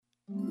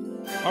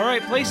All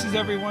right, places,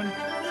 everyone.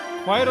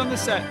 Quiet on the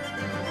set.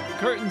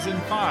 Curtains in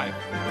 5.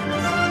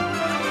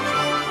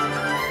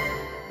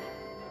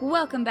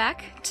 Welcome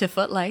back to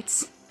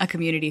Footlights, a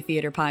community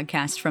theater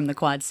podcast from the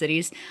Quad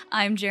Cities.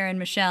 I'm Jaren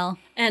Michelle.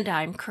 And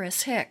I'm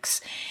Chris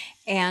Hicks.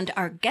 And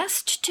our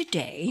guest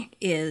today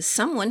is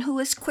someone who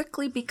is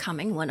quickly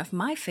becoming one of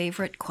my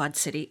favorite Quad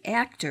City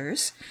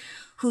actors,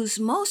 whose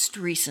most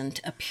recent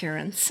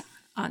appearance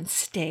on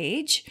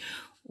stage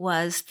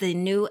was the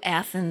New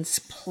Athens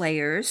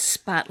Players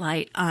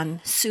spotlight on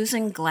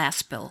Susan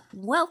Glassbill.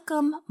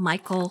 Welcome,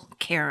 Michael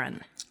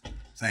Carron.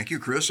 Thank you,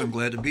 Chris. I'm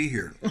glad to be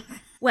here.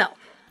 Well,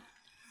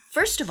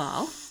 first of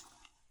all,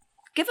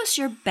 give us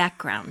your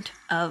background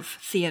of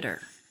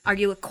theater. Are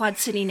you a Quad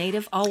City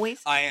native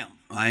always? I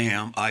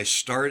am. I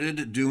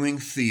started doing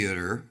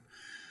theater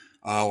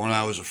when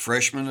I was a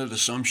freshman at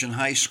Assumption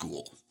High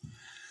School.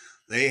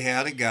 They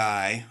had a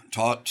guy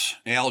taught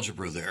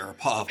algebra there,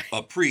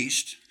 a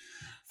priest,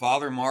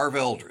 Father Marv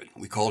Eldred.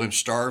 We called him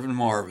Starvin'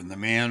 Marvin. The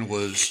man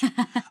was,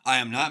 I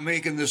am not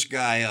making this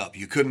guy up.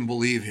 You couldn't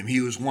believe him.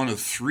 He was one of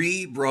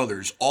 3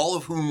 brothers, all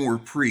of whom were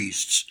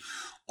priests,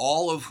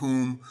 all of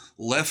whom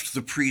left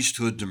the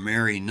priesthood to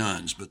marry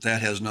nuns, but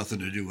that has nothing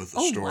to do with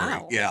the story.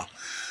 Wow. Yeah.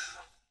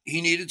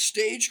 He needed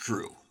stage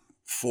crew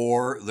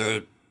for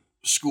the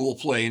school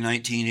play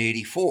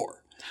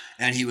 1984,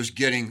 and he was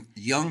getting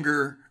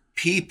younger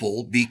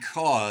people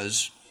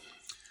because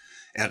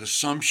at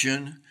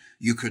Assumption,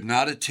 you could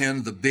not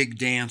attend the big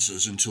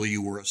dances until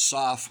you were a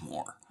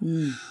sophomore.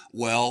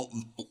 Well,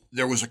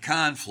 there was a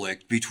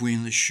conflict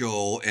between the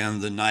show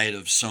and the night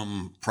of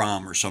some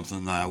prom or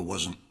something that I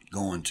wasn't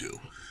going to.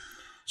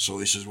 So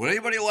he says, would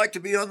anybody like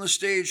to be on the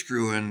stage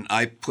crew? And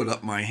I put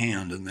up my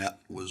hand, and that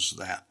was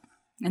that.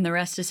 And the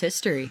rest is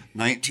history.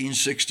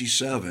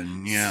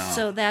 1967, yeah.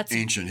 So that's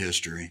ancient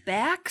history.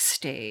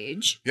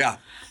 Backstage. Yeah.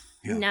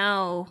 Yeah.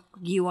 Now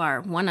you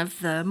are one of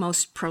the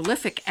most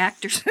prolific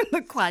actors in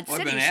the Quad Well,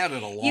 I've Cities. been at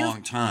it a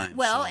long time.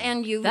 Well, so.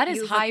 and you... That is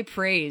you high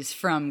praise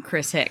from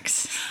Chris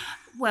Hicks.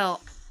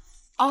 Well,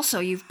 also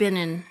you've been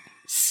in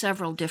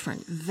several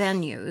different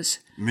venues.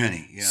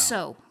 Many, yeah.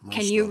 So, Most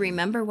can you of them.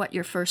 remember what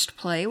your first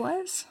play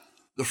was?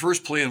 The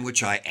first play in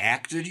which I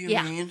acted, you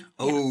mean?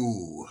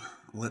 Oh,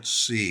 let's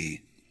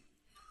see.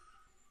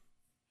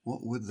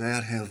 What would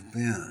that have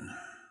been?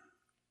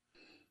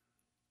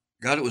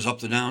 God, it was Up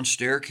the Down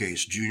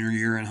Staircase, junior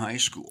year in high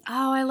school.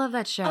 Oh, I love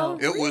that show.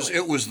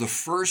 It was the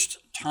first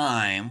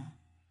time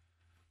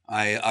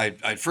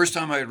first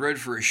time I had read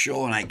for a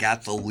show and I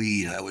got the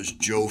lead. I was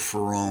Joe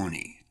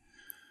Ferroni,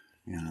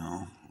 you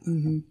know.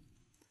 Mm-hmm.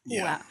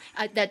 Yeah.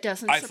 Wow. That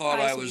doesn't I surprise thought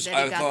I me was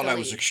that he got the I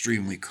was lead.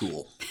 extremely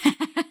cool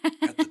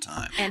at the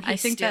time. And he I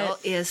think still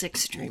that- is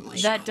extremely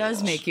That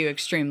does make you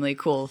extremely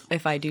cool,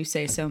 if I do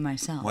say so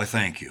myself. Why,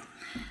 thank you.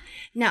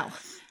 Now,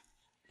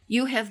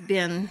 you have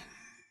been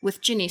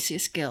with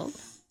Genesius Guild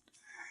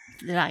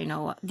that I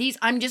know of. These,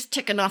 I'm just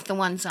ticking off the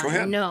ones Go I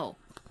ahead. know.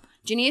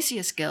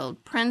 Genesius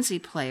Guild,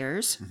 Prenzy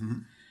Players,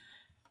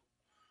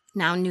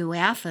 now New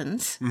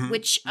Athens,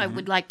 which I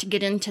would like to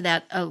get into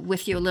that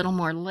with you a little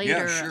more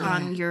later sure.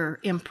 on your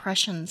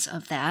impressions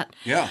of that.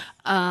 Yeah.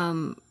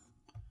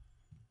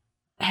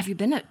 Have you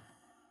been at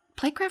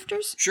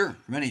Playcrafters? Sure,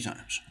 many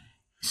times.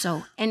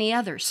 So, any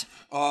others?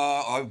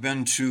 I've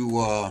been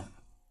to,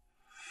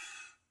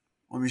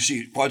 let me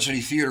see, Quad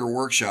City Theater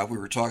Workshop. We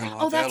were talking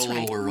about that that's a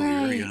little right.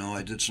 earlier. Right. You know,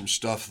 I did some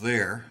stuff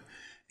there.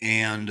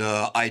 And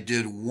I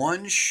did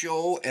one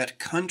show at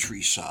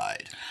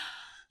Countryside.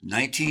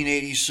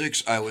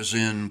 1986, I was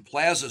in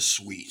Plaza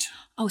Suite.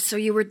 Oh, so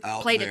you were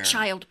Out played there. a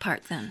child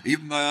part then?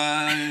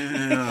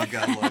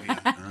 God love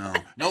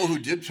you. No, who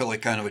did play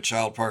kind of a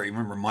child part? You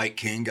remember Mike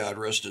King, God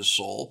rest his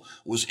soul,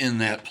 was in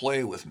that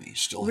play with me.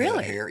 Still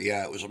Really? had hair.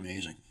 Yeah, it was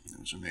amazing. It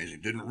was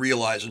amazing. Didn't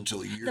realize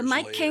until years The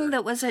Mike later. King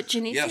that was at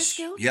Genesius Yes,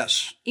 Guild?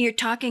 yes. You're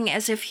talking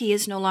as if he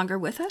is no longer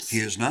with us? He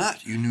is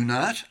not. You knew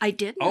not? I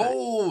did not.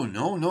 Oh,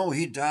 no.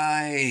 He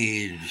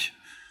died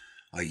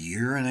a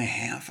year and a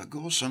half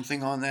ago,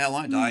 something on that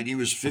line. Died. He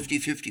was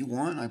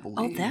 51, I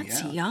believe. Oh,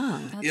 that's yeah.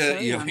 young. That's Yeah, so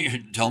yeah,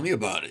 young. tell me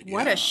about it.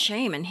 What yeah. a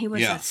shame. And he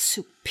was Yeah. a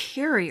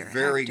superior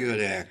Very actor.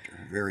 good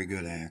actor. Very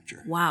good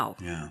actor. Wow.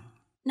 Yeah.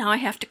 Now I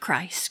have to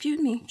cry. Excuse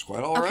me. It's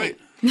quite all Okay.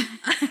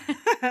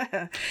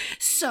 right.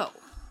 So,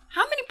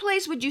 how many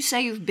plays would you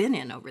say you've been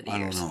in over the I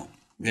years? don't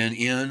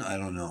know. I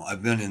don't know.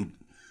 I've been in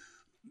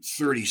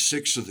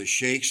 36 of the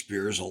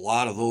Shakespeares, a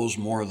lot of those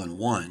more than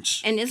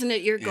once. And isn't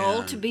it your goal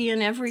And to be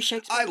in every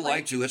Shakespeare I'd play?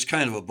 like to. It's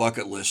kind of a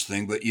bucket list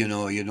thing, but you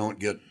know, you don't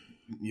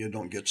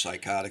get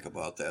psychotic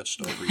about that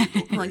stuff or you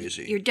go Well,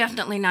 crazy. you're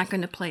definitely not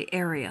going to play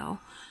Ariel.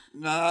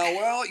 No,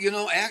 well, you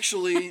know,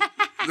 actually,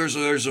 there's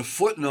a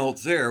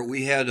footnote there.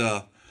 We had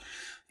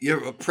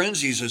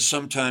Prenzies has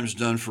sometimes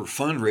done for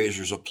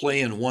fundraisers a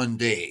play in one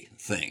day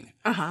thing,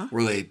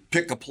 where they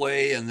pick a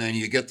play and then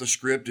you get the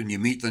script and you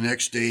meet the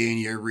next day and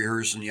you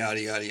rehearse and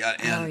yada yada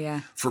yada. And Oh,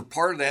 yeah. for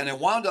part of that, and it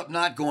wound up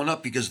not going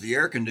up because the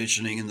air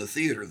conditioning in the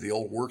theater, the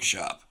old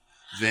workshop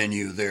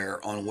venue there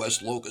on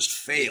West Locust,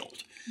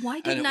 failed. Why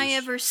And didn't it I was-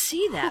 ever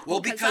see that? Well,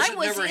 because I it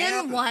was never in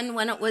happened. one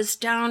when it was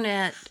down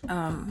at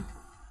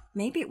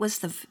maybe it was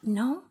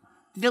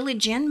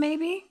Village Inn,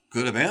 maybe?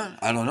 Could have been.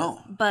 I don't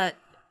know. But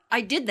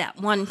I did that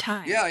one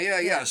time.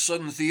 Yeah.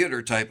 Sudden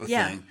theater type of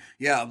thing.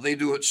 Yeah, they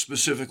do it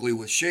specifically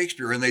with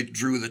Shakespeare, and they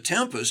drew The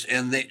Tempest,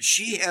 and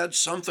she had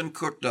something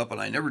cooked up,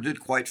 and I never did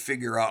quite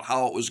figure out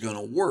how it was going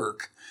to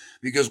work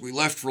because we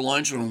left for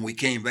lunch, and when we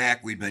came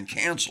back, we'd been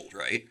canceled,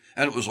 right?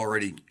 And it was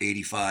already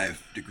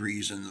 85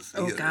 degrees in the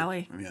theater. Oh,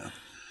 golly. Yeah.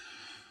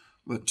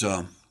 But,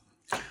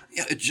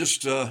 it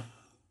just,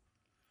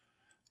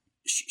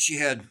 she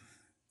had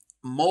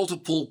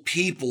multiple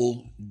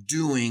people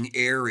doing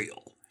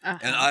Ariel.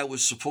 And I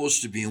was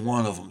supposed to be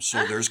one of them.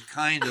 So there's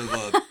kind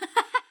of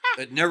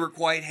it never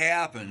quite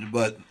happened,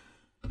 but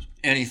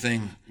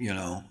anything,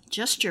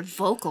 Just your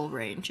vocal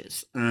range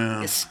is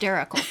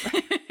hysterical.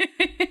 Thank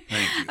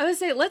you. I would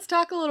say let's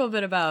talk a little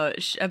bit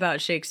about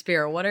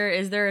Shakespeare.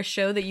 Is there a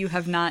show that you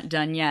have not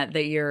done yet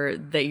that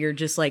you're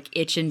just like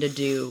itching to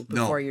do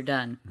before you're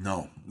done?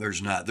 No,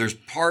 there's not. There's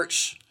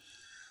parts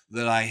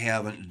that I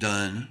haven't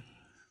done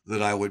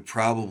that I would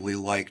probably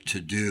like to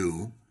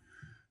do.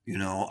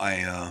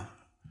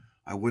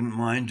 I wouldn't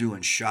mind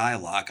doing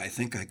Shylock. I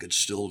think I could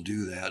still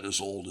do that as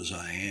old as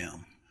I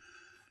am.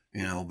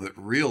 But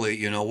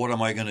really, what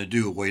am I going to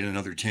do? Wait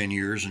another 10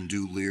 years and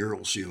do Lear?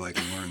 We'll see if I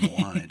can learn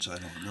the lines. I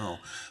don't know.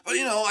 But,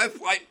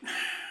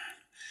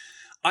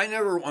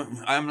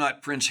 I'm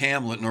not Prince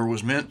Hamlet, nor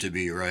was meant to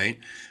be, right?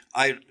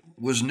 I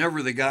was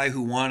never the guy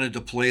who wanted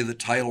to play the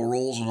title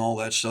roles and all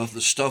that stuff.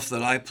 The stuff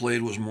that I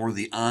played was more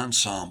the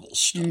ensemble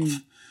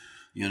stuff.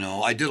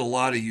 I did a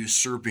lot of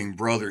usurping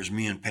brothers.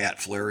 Me and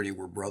Pat Flaherty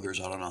were brothers.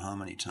 I don't know how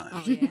many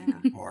times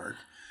apart.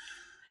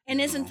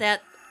 And isn't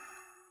that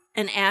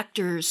an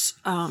actor's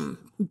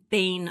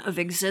bane of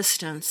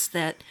existence,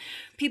 that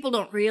people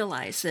don't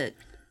realize that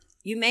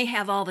you may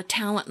have all the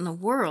talent in the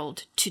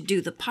world to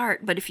do the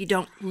part, but if you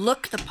don't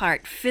look the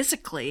part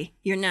physically,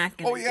 you're not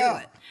going to do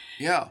it.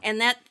 Yeah.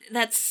 And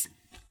that's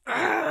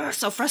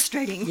so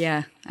frustrating.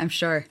 Yeah, I'm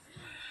sure.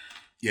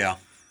 Yeah,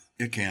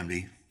 it can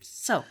be.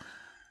 So,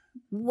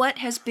 what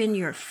has been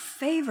your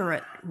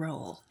favorite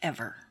role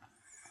ever?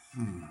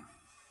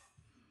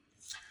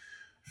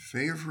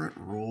 Favorite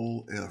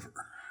role ever?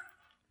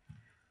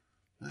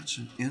 That's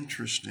an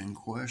interesting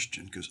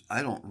question because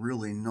I don't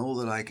really know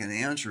that I can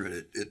answer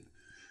it.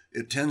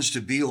 It tends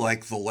to be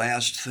like the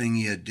last thing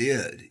you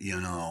did,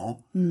 Of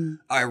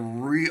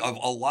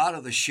a lot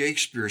of the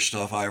Shakespeare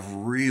stuff I've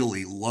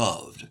really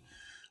loved.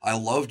 I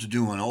loved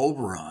doing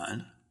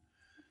Oberon,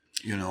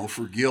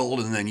 for Guild,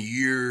 and then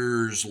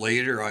years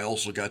later I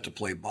also got to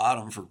play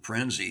Bottom for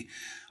Prenzie.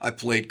 I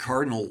played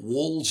Cardinal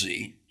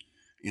Wolsey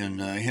in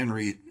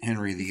Henry VIII.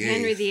 Henry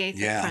VIII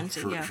yeah,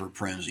 Prenzie, for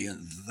Prenzie,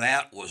 and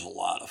that was a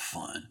lot of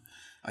fun.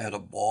 I had a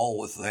ball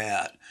with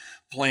that.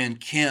 Playing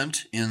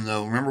Kent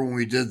remember when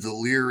we did the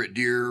Lear at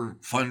Deer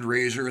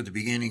fundraiser at the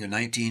beginning of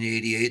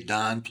 1988?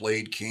 Don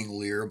played King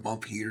Lear,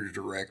 Bump Heater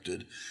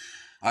directed.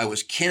 I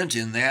was Kent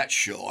in that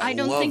show. I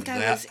don't loved think I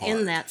that was part.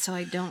 in that, so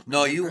I don't.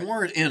 No, you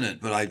weren't in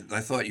it, but I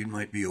thought you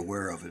might be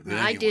aware of it. But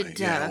anyway, I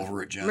did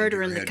over at John Murder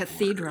Deere in the headquarters.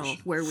 Cathedral,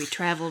 where we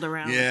traveled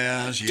around.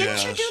 Yes.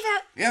 Didn't you do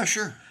that? Yeah,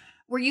 sure.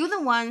 Were you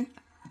the one?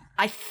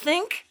 I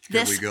think Here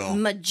we this go.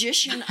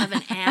 magician of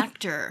an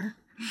actor,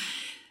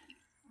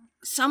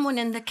 someone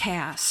in the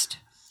cast.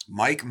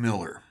 Mike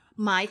Miller.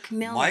 Mike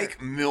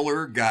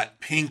Miller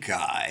got pink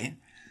eye.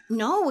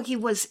 No, he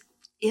was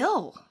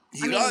ill.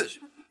 He was.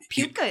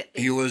 Puka.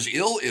 He was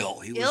ill.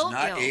 He was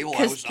not able.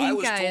 I was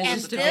told And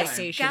at the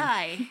this time.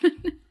 guy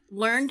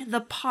learned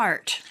the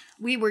part.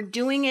 We were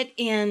doing it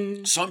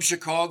in Some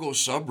Chicago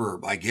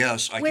suburb, I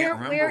guess. I can't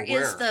remember where.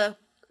 Where is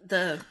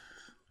the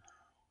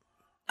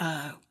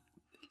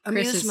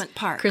amusement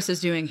park? Chris is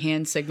doing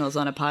hand signals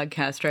on a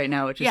podcast right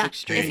now, which is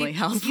extremely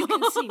helpful. You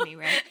can see me,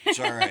 right? It's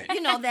all right.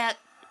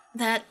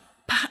 that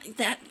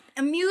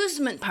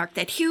amusement park,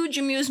 that huge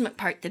amusement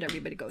park that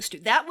everybody goes to.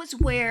 That was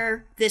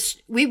where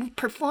we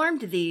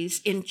performed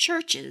these in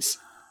churches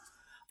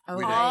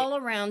all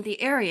around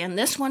the area. And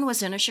this one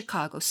was in a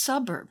Chicago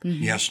suburb.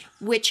 Mm-hmm. Yes.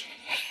 Which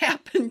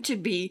happened to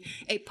be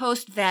a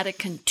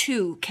post-Vatican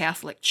II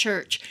Catholic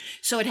church.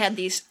 So it had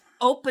these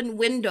open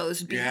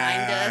windows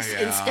behind us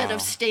instead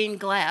of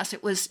stained glass.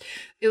 It was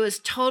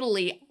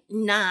totally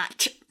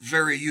not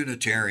very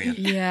Unitarian.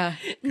 Yeah.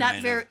 Not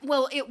very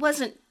well, it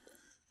wasn't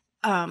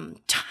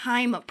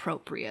time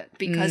appropriate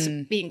because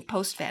of being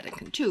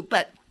post-Vatican II.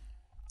 But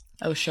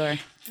oh, sure.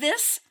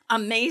 This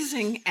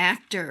amazing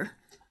actor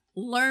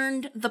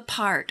learned the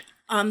part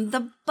on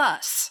the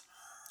bus.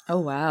 Oh,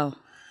 wow.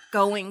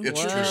 Going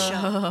It's to true. the show.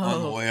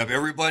 On the way up.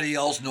 Everybody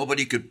else,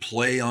 nobody could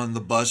play on the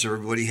bus.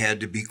 Everybody had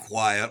to be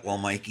quiet while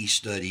Mikey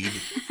studied.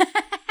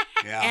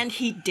 Yeah. And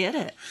he did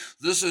it.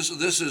 There's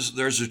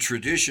a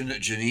tradition at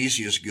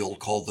Genesius Guild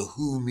called the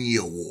Who Me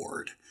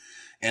Award.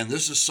 And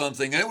this is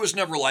something, and it was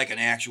never like an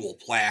actual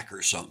plaque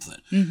or something,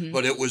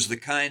 but it was the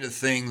kind of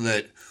thing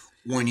that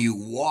when you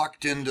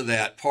walked into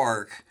that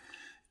park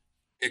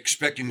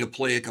expecting to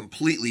play a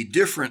completely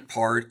different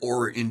part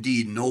or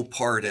indeed no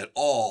part at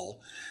all,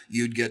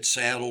 you'd get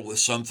saddled with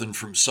something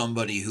from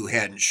somebody who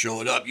hadn't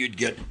showed up. You'd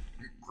get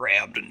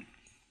grabbed and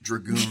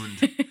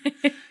dragooned.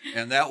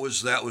 And that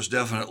was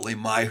definitely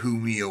my Who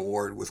Me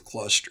award with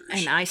clusters.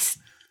 And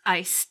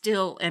I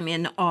still am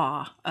in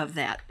awe of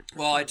that.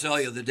 Well, I tell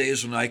you, the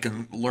days when I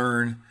can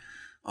learn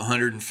a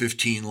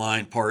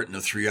 115-line part in a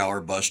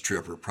 3-hour bus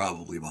trip are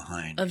probably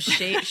behind. Of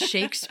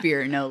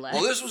Shakespeare, no less.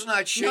 Well, this was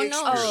not Shakespeare.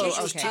 Oh, this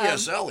was okay.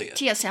 T.S. Eliot.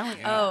 T.S. Eliot.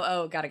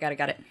 Oh, got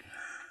it.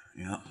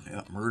 Yeah,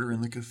 Murder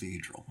in the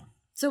Cathedral.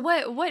 So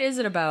what is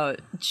it about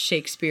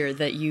Shakespeare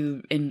that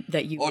you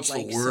It's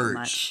like the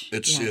words. so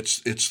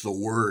much? It's the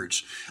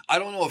words. I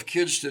don't know if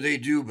kids today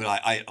do, but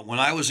I when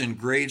I was in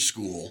grade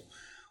school,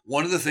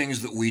 one of the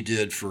things that we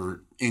did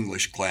for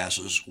English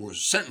classes was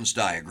sentence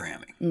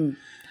diagramming,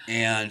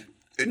 and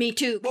Me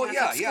too. well,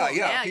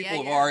 yeah.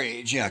 People of our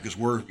age, because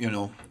we're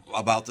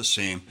about the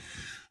same.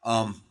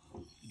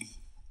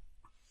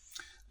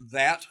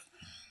 That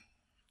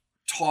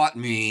taught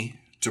me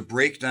to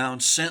break down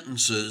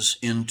sentences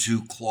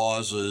into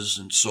clauses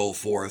and so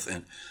forth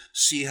and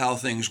see how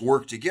things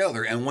work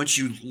together. And once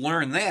you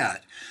learn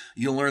that,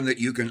 you learn that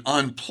you can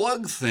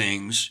unplug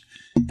things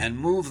and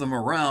move them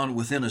around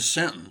within a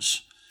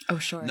sentence. Oh,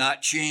 sure.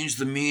 Not change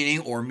the meaning,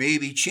 or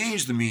maybe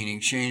change the meaning,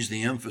 change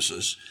the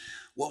emphasis.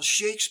 Well,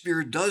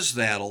 Shakespeare does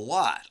that a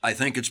lot. I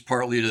think it's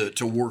partly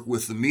to work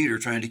with the meter,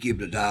 trying to keep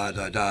the da,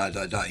 da, da,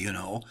 da,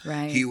 da,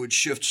 Right. He would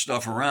shift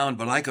stuff around,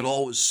 but I could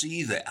always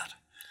see that.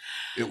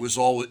 It was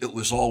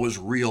always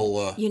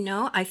real.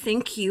 I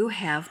think you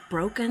have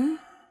broken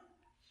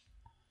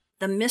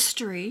the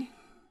mystery.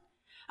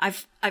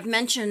 I've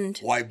mentioned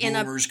Why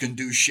boomers can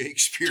do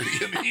Shakespeare,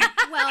 you mean?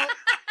 well,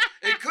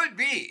 It could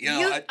be.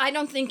 I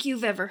don't think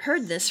you've ever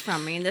heard this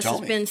from me. This Tell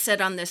has me. been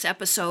said on this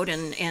episode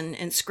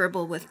and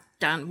Scribble with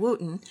Don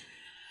Wooten.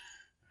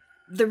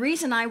 The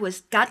reason I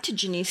got to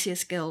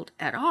Genesius Guild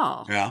at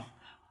all Yeah.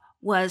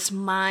 was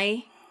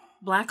my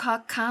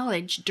Blackhawk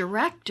College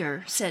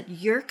director said,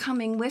 "You're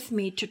coming with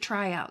me to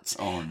tryouts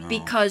Oh, no.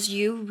 because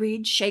you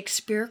read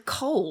Shakespeare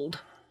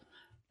cold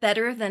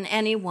better than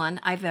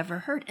anyone I've ever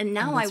heard." And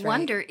now I that's right.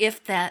 wonder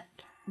if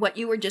what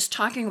you were just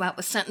talking about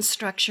with sentence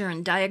structure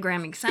and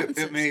diagramming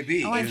sentences. It may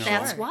be. If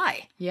that's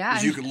why. Yeah.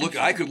 'Cause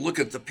I could look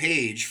at the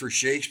page for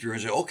Shakespeare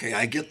and say, okay,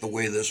 I get the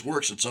way this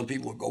works. And some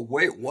people would go,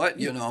 wait, what?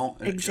 And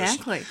it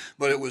Exactly.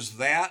 But it was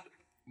that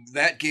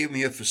gave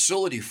me a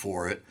facility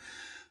for it.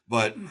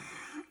 But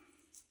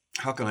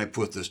how can I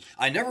put this?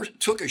 I never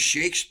took a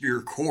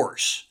Shakespeare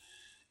course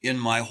in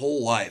my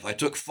whole life. I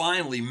took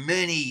finally,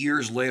 many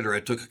years later,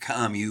 I took a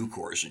ComU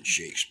course in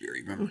Shakespeare.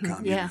 You remember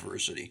ComU yeah.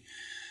 University?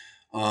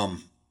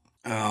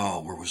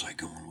 Where was I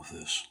going with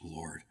this?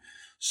 Lord.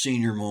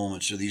 Senior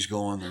moments. Do these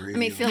go on the radio? Let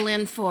me fill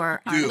in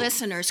for our Do.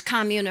 listeners.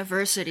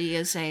 University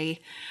is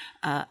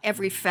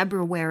every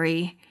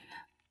February,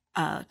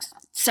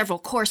 several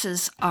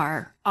courses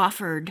are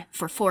offered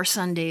for 4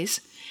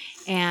 Sundays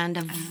and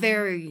a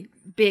very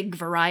big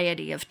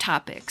variety of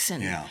topics.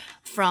 And Yeah.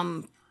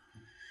 from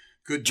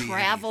Could be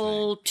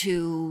travel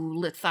to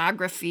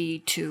lithography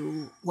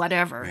to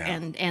whatever.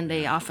 Yeah. And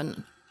they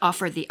often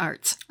offer the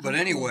arts. But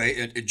anyway,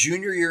 at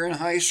junior year in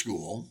high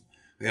school,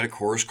 we had a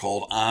course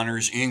called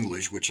Honors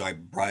English, which I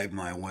bribed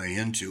my way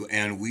into,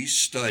 and we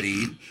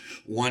studied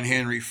 1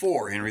 Henry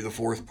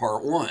IV,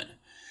 Part 1.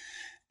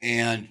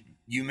 And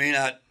you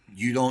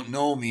don't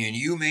know me, and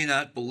you may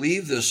not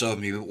believe this of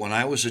me, but when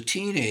I was a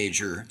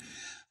teenager,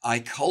 I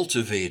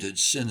cultivated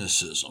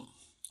cynicism.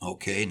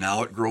 Okay,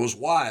 now it grows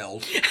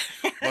wild,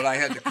 but I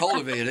had to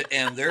cultivate it.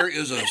 And there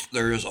is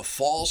a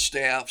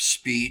Falstaff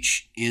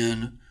speech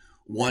in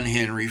 1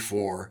 Henry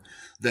IV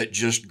that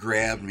just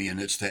grabbed me, and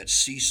it's that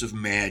Cease of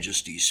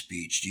Majesty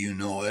speech. Do you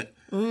know it?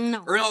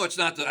 No. Or no, it's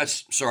not.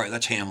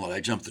 That's Hamlet. I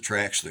jumped the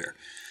tracks there.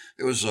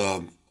 It was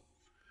Hal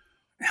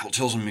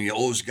tells him he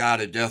owes God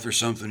a death or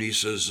something. He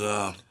says,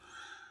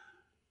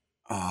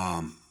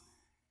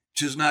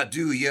 "'Tis not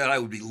due yet. I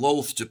would be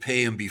loath to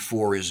pay him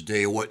before his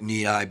day. What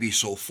need I be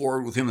so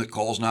forward with him that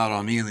calls not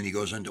on me?" And then he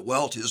goes into,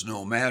 "Well, 'tis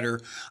no matter.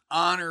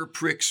 Honor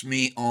pricks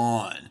me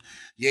on.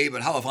 Yea,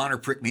 but how if honor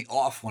prick me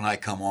off when I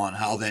come on?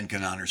 How then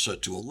can honor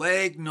set to a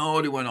leg?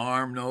 No, to an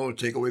arm, no,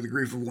 to take away the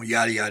grief of one,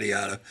 yada, yada,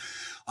 yada.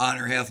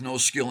 Honor hath no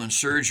skill in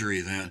surgery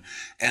then."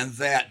 And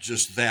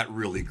that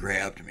really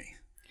grabbed me.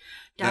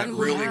 Don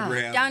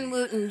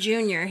Wooten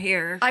Jr.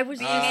 here. I was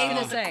being just able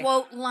gonna to say.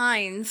 quote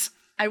lines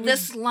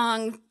this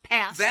long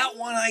past. That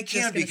one I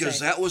can't, gonna because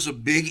say. that was a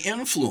big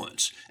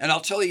influence. And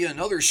I'll tell you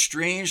another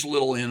strange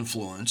little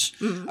influence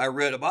I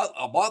read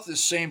about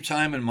this same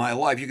time in my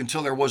life. You can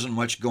tell there wasn't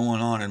much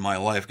going on in my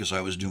life because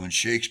I was doing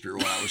Shakespeare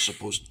when I was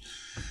supposed to.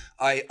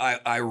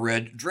 I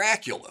read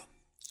Dracula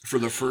for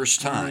the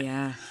first time. Oh,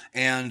 yeah.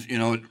 And,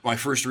 my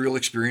first real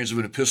experience of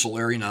an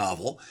epistolary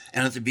novel.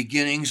 And at the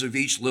beginnings of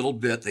each little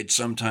bit, they'd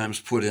sometimes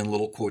put in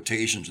little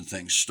quotations and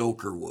things,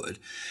 Stoker would.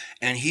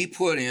 And he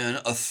put in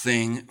a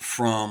thing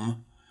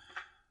from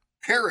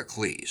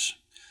Pericles.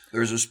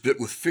 There's this bit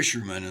with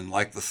fishermen in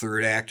like the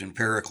third act in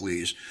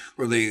Pericles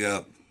where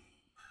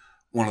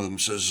one of them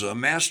says,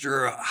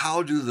 "Master,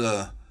 how do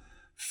the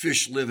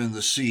fish live in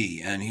the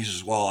sea?" And he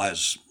says, "Well,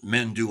 as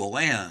men do a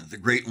land, the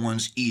great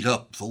ones eat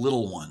up the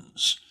little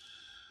ones."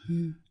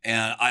 And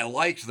I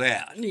liked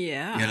that.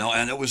 Yeah.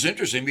 And it was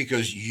interesting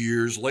because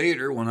years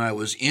later when I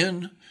was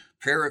in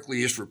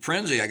Pericles for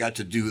Prenzy, I got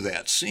to do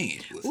that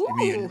scene with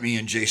me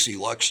and J.C.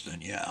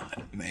 Luxton,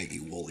 and Maggie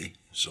Woolley.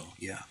 So,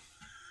 yeah.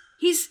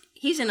 He's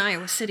in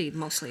Iowa City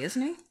mostly,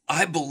 isn't he?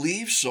 I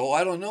believe so.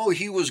 I don't know.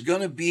 He was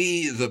going to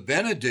be the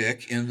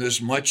Benedict in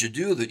this Much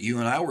Ado that you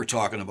and I were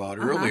talking about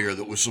earlier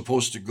that was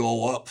supposed to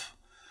go up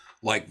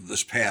like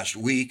this past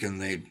week,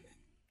 and they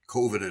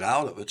COVIDed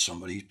out of it.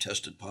 Somebody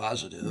tested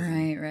positive.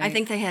 Right. I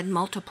think they had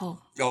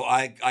multiple. Oh,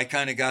 I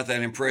kind of got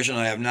that impression.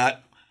 I have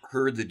not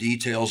heard the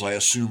details. I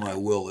assume I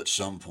will at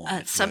some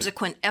point.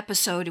 Subsequent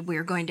episode,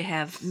 we're going to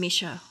have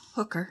Misha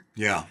Hooker.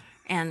 Yeah.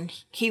 And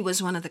he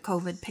was one of the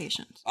COVID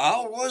patients.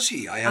 Oh, was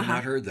he? I have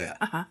not heard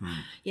that.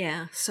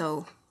 Yeah,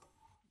 so...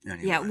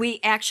 Anyway. Yeah, we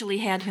actually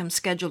had him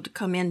scheduled to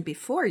come in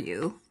before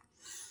you.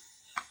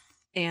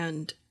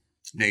 And...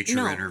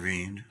 Nature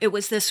intervened. It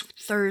was this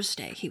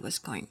Thursday he was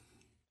going...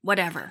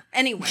 Whatever.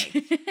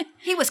 Anyway,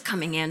 he was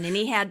coming in, and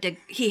he had to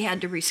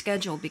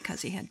reschedule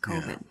because he had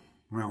COVID. Yeah.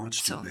 Well,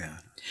 it's too bad.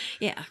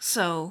 Yeah,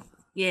 so...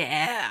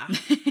 Yeah.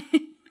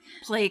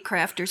 Play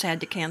crafters had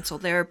to cancel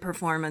their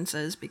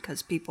performances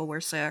because people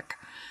were sick.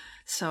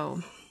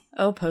 So.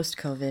 Oh,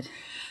 post-COVID.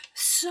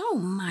 So,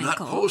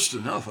 Michael. Not post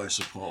enough, I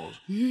suppose.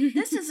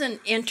 This is an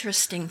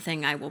interesting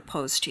thing I will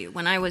pose to you.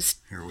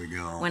 Here we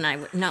go.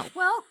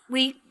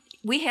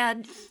 We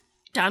had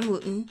Don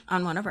Wooten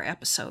on one of our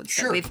episodes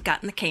that we've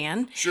got in the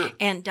can. Sure.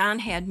 And Don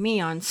had me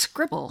on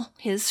Scribble,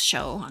 his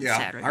show on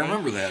Saturday. I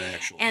remember that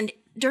actually. And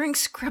during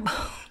Scribble,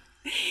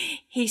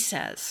 he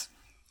says,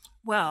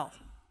 well,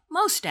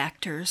 most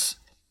actors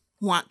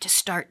want to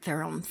start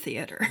their own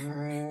theater.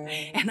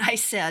 And I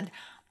said,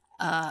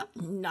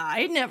 no,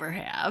 I never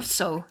have.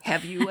 So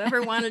have you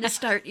ever wanted to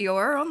start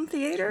your own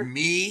theater?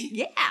 Me?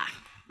 Yeah.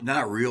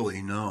 Not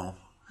really, no.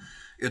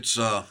 It's,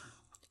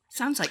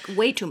 sounds like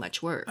way too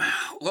much work.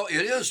 Well,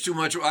 it is too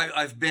much.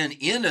 I've been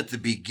in at the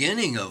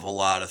beginning of a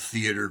lot of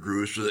theater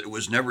groups, but it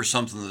was never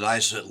something that I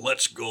said,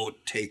 let's go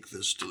take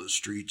this to the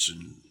streets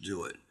and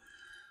do it.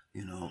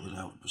 But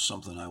that was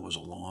something I was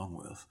along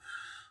with.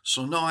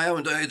 So no, I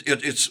haven't.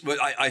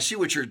 I see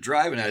what you're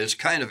driving at. It's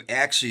kind of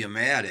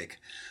axiomatic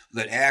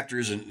that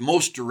actors, and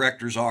most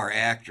directors are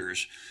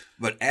actors,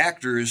 but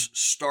actors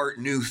start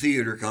new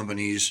theater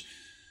companies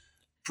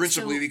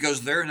principally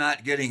because they're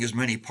not getting as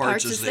many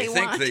parts as they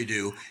think they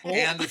do.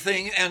 And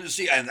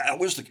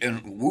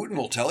Wooten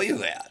will tell you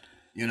that.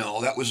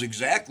 That was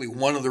exactly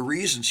one of the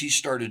reasons he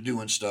started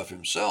doing stuff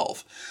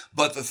himself.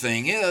 But the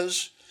thing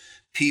is,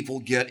 people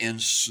get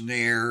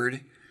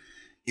ensnared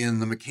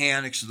in the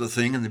mechanics of the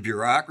thing and the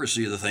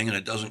bureaucracy of the thing, and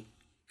it doesn't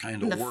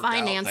kind of work out. The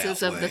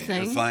finances of the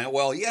thing.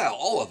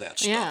 All of that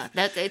stuff.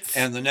 Yeah, it's.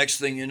 And the next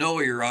thing you know,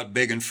 you're out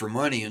begging for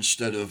money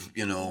instead of,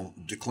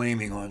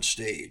 declaiming on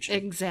stage.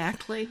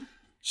 Exactly.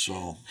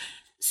 So,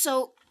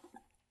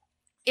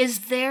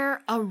 is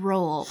there a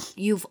role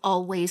you've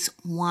always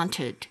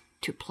wanted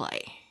to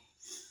play?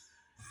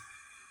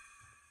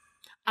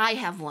 I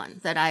have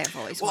one that I have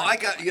always wanted. Well, I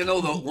got,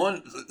 the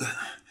one.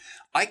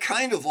 I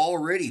kind of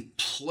already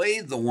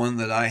played the one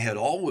that I had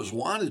always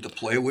wanted to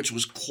play, which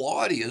was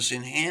Claudius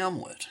in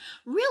Hamlet.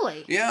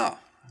 Really? Yeah.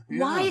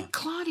 Why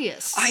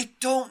Claudius? I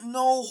don't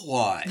know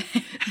why.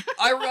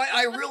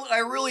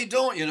 I really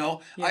don't. Yeah.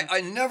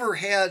 I never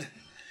had,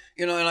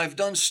 and I've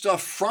done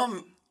stuff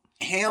from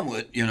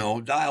Hamlet,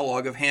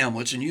 dialogue of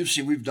Hamlet's, and you've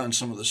seen we've done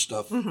some of the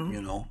stuff,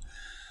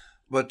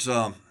 but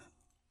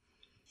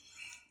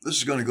this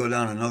is going to go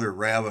down another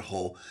rabbit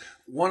hole.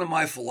 One of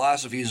my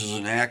philosophies as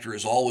an actor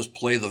is always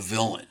play the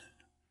villain.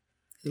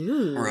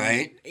 Ooh.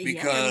 Right?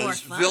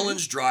 Because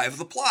villains drive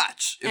the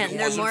plots. If it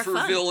wasn't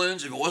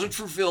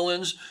for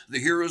villains, the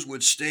heroes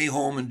would stay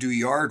home and do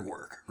yard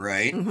work,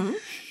 right? Mm-hmm.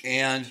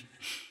 And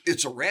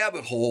it's a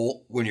rabbit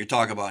hole when you're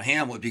talking about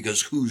Hamlet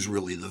because who's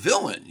really the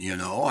villain,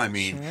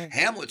 Sure.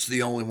 Hamlet's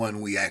the only one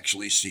we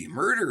actually see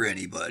murder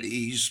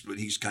anybody. But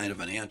he's kind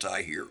of an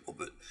anti-hero,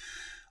 but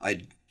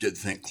I did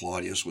think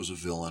Claudius was a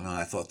villain, and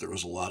I thought there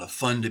was a lot of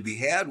fun to be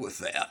had with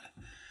that.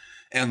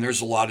 And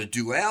there's a lot of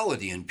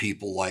duality in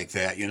people like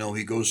that.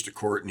 He goes to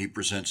court and he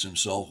presents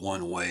himself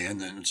one way, and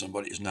then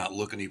somebody's not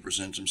looking, he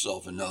presents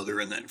himself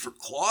another. And then for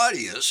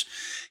Claudius,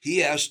 he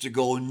has to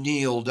go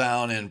kneel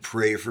down and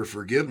pray for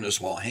forgiveness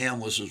while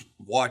Hamlet is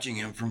watching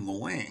him from the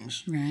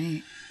wings.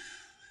 Right.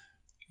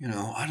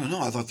 I don't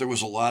know. I thought there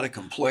was a lot of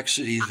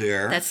complexity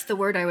there. That's the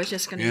word I was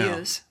just going to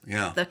use.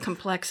 Yeah. The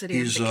complexity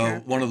of the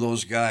He's one of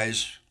those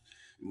guys.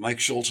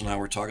 Mike Schultz and I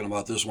were talking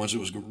about this once. It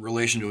was in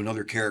relation to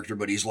another character,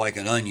 but he's like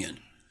an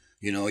onion.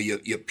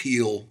 You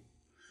peel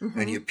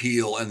and you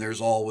peel, and there's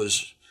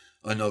always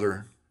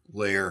another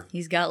layer.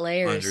 He's got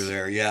layers under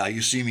there. Yeah,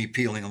 you see me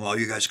peeling them all.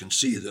 You guys can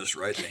see this,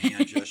 right? The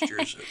hand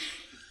gestures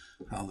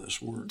of how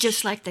this works.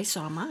 Just like they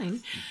saw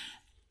mine.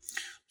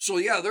 So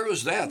yeah, there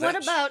was that.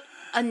 What about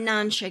a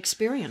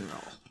non-Shakespearean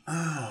role?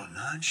 Oh,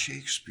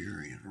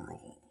 non-Shakespearean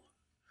role.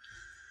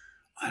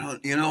 I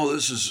don't.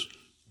 This is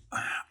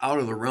out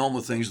of the realm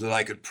of things that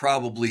I could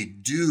probably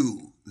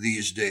do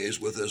these days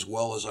with as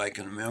well as I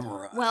can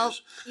memorize. Well,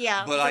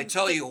 yeah. But I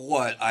tell you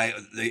what,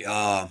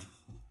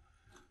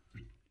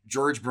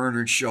 George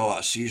Bernard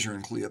Shaw, Caesar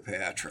and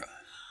Cleopatra.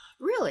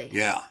 Really?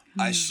 Yeah,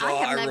 I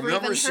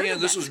remember seeing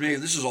this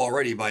is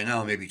already by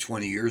now maybe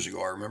 20 years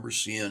ago. I remember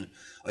seeing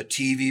a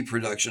TV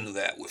production of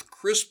that with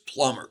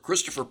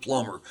Christopher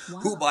Plummer,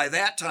 who by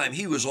that time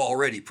he was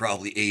already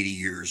probably 80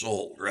 years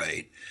old,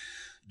 right?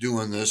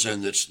 Doing this,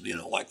 and it's,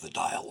 like the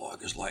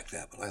dialogue is like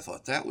that. But I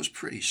thought that was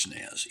pretty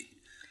snazzy.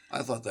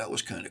 I thought that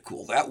was kind of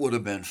cool. That would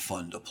have been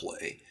fun to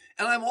play.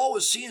 And I'm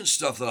always seeing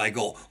stuff that I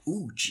go,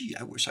 ooh, gee,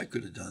 I wish I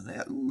could have done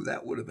that. Ooh,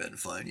 that would have been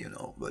fun,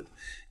 But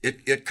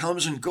it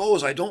comes and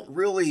goes. I'm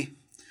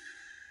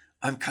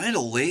kind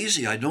of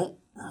lazy. I don't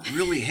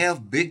really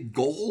have big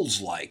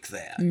goals like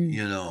that,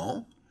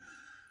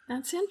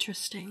 That's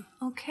interesting.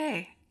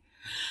 Okay.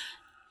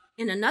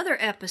 In another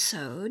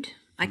episode,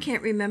 I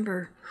can't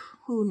remember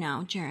who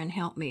now. Jaron,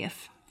 help me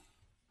if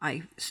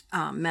I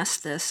mess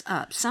this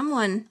up.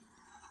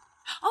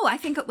 I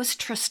think it was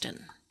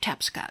Tristan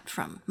Tapscott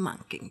from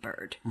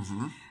Mockingbird.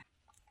 Mm-hmm.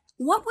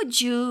 What would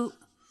you,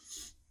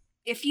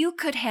 if you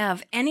could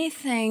have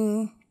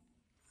anything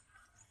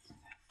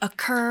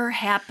occur,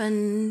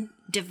 happen,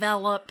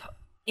 develop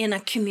in a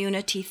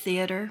community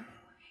theater,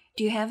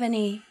 do you have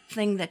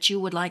anything that you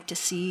would like to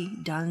see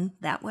done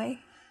that way?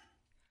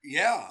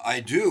 Yeah,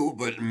 I do,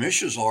 but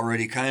Misha's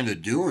already kind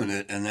of doing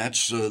it, and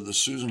that's the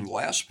Susan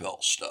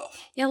Glaspell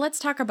stuff. Yeah, let's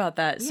talk about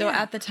that. So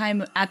at the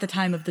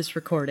time of this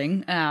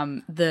recording,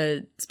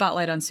 the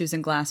spotlight on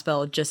Susan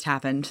Glaspell just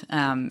happened.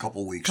 A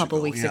couple weeks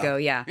ago.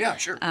 Yeah. Yeah,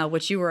 sure.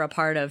 Which you were a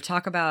part of.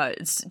 Talk about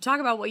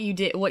what you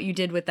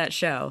did with that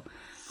show.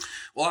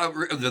 Well,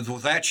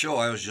 with that show,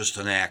 I was just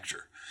an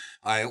actor.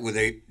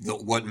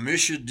 What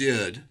Misha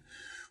did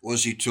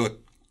was he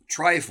took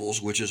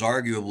Trifles, which is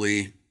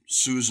arguably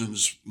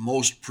Susan's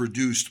most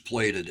produced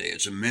play today.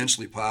 It's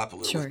immensely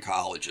popular with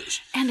colleges.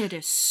 And it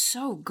is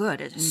so good.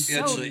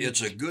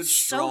 It's a good,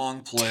 strong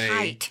play.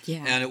 Tight.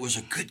 Yeah. And it was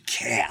a good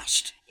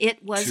cast.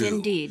 It was too.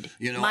 Indeed.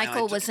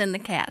 Michael was in the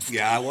cast.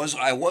 Yeah, I was in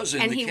the cast.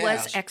 And he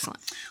was excellent.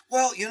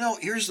 Well,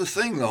 here's the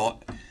thing, though.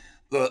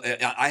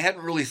 I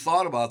hadn't really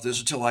thought about this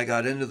until I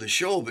got into the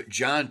show, but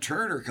John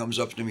Turner comes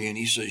up to me and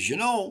he says,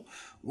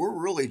 we're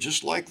really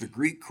just like the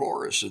Greek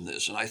chorus in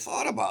this. And I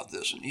thought about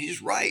this, and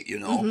he's right,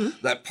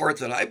 That part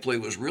that I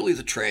played was really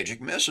the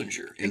tragic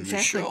messenger in the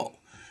show,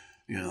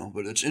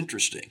 but it's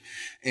interesting.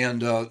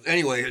 And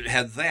anyway, it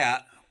had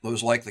that. It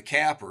was like the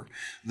capper.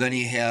 Then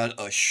he had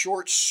a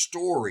short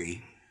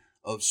story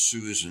of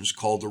Susan's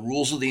called The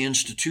Rules of the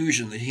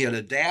Institution that he had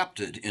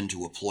adapted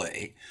into a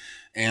play.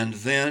 And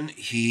then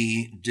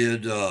he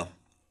did... an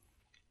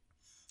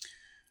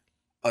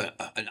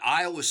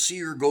Iowa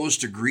Seer Goes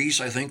to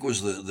Greece, I think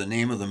was the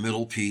name of the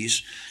middle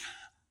piece.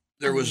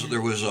 There was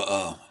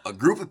a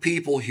group of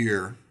people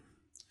here,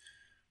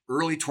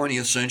 early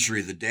 20th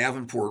century, the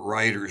Davenport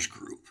Writers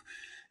Group,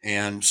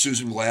 and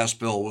Susan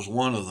Glaspell was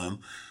one of them.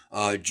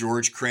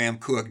 George Cram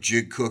Cook,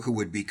 Jig Cook, who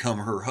would become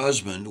her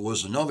husband,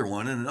 was another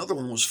one, and another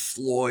one was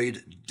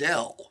Floyd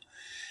Dell.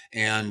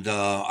 And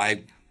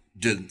I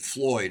did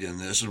Floyd in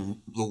this,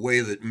 and the way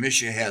that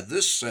Misha had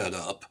this set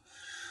up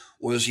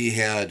was he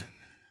had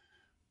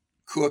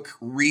Cook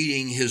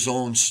reading his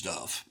own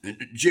stuff.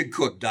 And Jig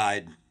Cook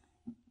died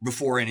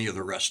before any of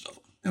the rest of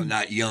them.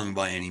 Not young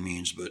by any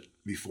means, but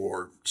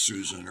before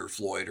Susan or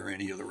Floyd or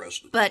any of the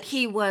rest of them. But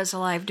he was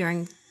alive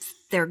during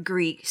their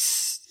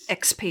Greece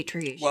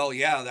expatriation. Well,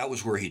 yeah, that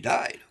was where he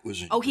died.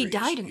 Was in Greece. He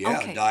died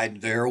okay.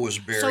 Died there, was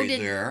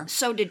buried there.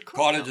 So did Cook.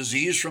 Caught a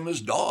disease from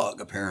his dog,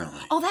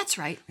 apparently. Oh, that's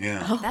right.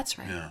 Yeah. That's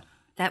right. Yeah.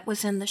 That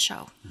was in the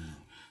show.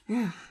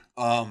 Yeah.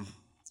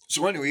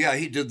 So anyway,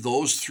 he did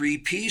those three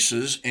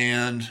pieces,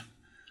 and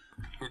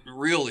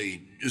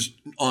really just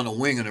on a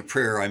wing and a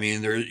prayer. I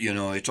mean,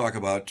 they talk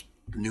about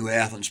New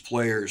Athens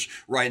Players.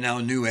 Right now,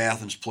 New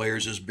Athens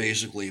Players is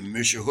basically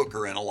Misha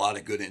Hooker and a lot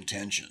of good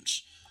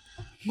intentions.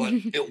 But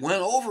it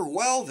went over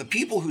well. The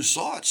people who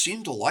saw it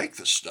seemed to like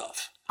the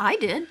stuff. I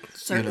did,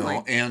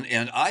 certainly.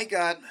 And I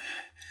got,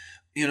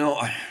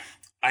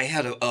 I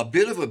had a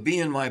bit of a bee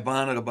in my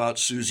bonnet about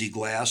Susie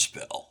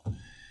Glaspell.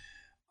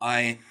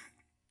 I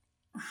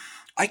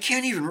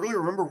can't even really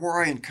remember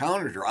where I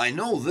encountered her. I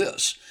know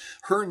this.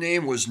 Her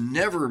name was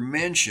never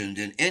mentioned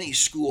in any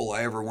school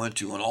I ever went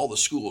to, and all the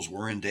schools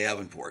were in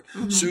Davenport.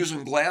 Mm-hmm.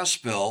 Susan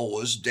Glaspell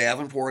was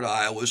Davenport,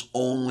 Iowa's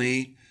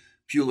only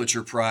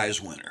Pulitzer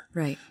Prize winner.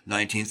 Right.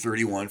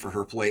 1931 for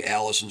her play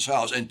Allison's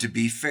House. And to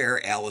be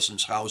fair,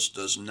 Allison's House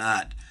does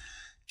not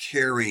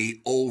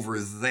carry over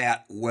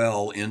that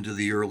well into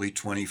the early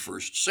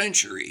 21st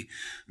century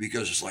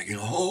because it's like,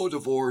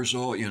 divorce,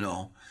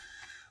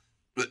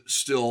 but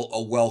still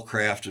a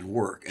well-crafted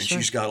work. And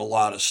she's got a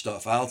lot of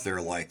stuff out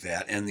there like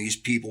that. And these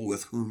people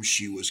with whom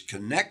she was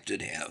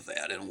connected have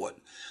that. And what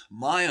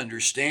my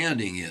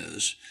understanding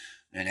is,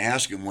 and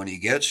ask him when he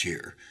gets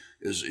here,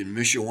 is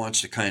Misha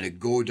wants to kind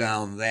of go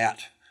down that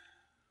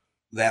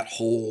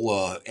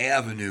whole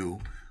avenue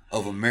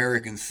of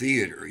American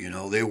theater.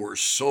 They were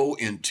so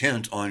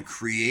intent on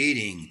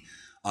creating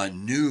a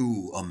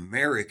new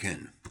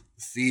American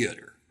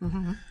theater,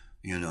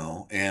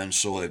 and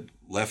so it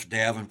left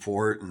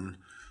Davenport, and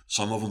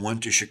some of them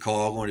went to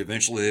Chicago, and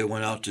eventually they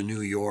went out to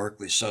New York.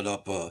 They set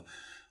up a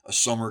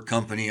summer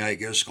company, I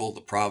guess, called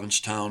the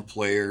Provincetown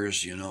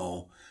Players. It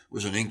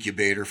was an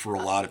incubator for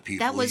a lot of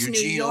people. That was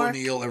Eugene New York.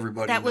 O'Neill,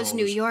 everybody That was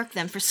knows. New York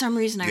then. For some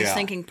reason, I was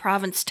thinking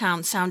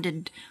Provincetown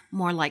sounded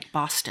more like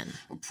Boston.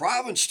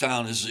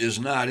 Provincetown is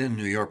not in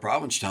New York.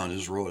 Provincetown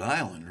is Rhode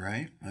Island,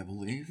 right? I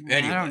believe.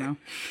 Anyway, I don't know.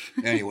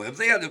 Anyway,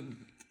 they had a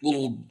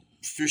little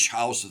fish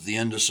house at the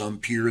end of some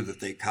pier that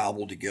they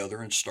cobbled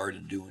together and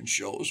started doing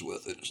shows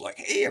with it. It's like,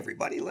 hey,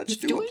 everybody, let's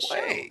do a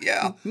play. Show.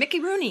 Yeah.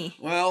 Mickey Rooney.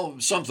 Well,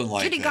 something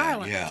like Judy that.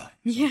 Garland. Yeah.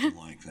 Something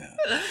like that.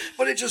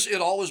 But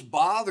it always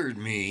bothered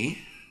me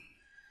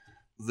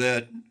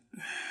that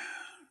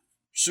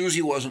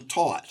Susie wasn't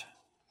taught.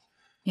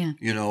 Yeah.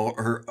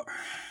 Her.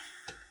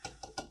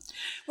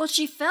 Well,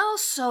 she fell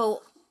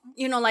so,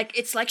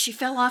 it's like she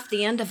fell off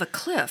the end of a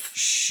cliff.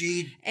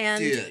 She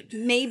and did.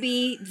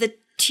 Maybe the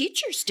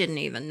teachers didn't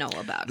even know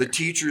about her. The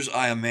teachers,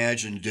 I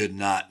imagine, did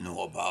not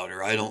know about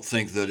her. I don't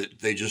think that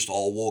they just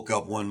all woke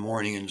up one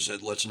morning and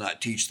said, let's not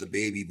teach the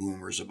baby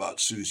boomers about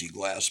Susie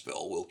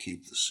Glaspell. We'll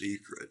keep the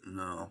secret.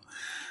 No.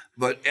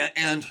 But,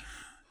 and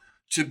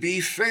to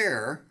be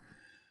fair,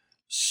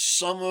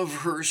 some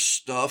of her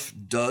stuff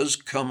does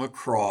come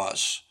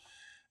across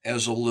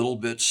as a little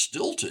bit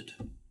stilted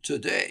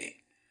today.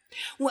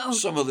 Well,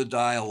 some of the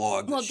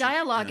dialogue. Well,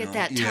 dialogue at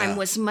that time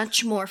was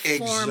much more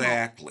formal.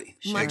 Exactly.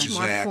 Much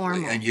more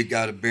formal. And you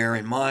got to bear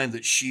in mind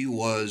that she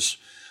was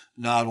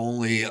not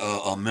only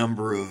a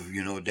member of,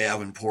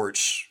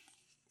 Davenport's,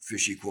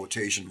 fishy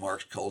quotation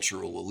marks,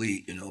 cultural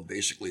elite,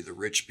 basically the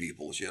rich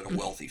people. She had a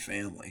wealthy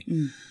family.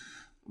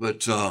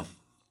 But, where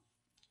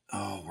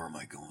am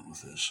I going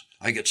with this?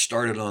 I get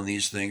started on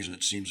these things and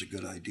it seems a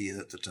good idea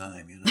at the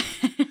time,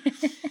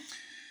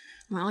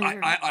 Well,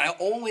 I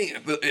only,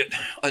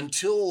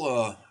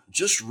 until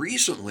just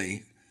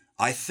recently,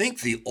 I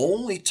think the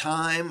only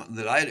time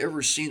that I'd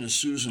ever seen a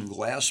Susan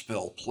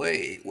Glaspell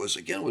play was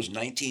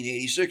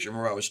 1986.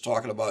 Remember I was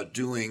talking about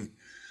doing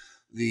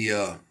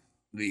the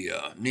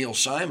Neil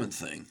Simon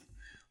thing,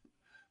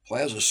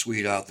 Plaza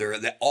Suite out there.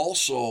 That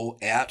also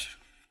at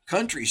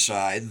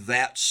Countryside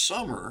that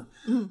summer,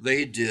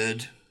 they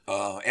did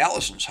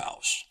Allison's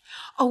House.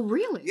 Oh,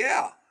 really?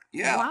 Yeah.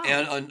 Wow.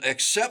 And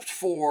except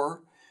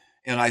for...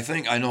 And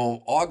I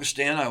know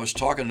Augustana, I was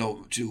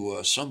talking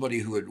to somebody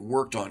who had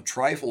worked on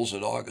Trifles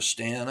at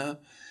Augustana,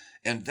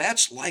 and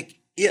that's like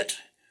it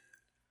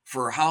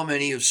for how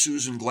many of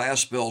Susan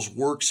Glaspell's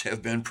works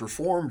have been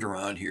performed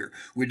around here.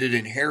 We did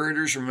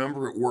Inheritors,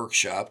 remember, at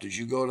Workshop. Did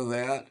you go to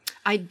that?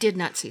 I did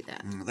not see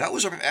that. That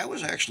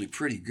was actually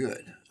pretty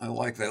good. I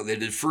like that. They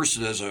did first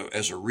as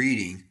a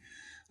reading.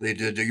 They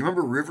did, do you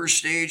remember River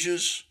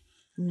Stages?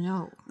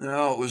 No.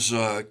 No, it was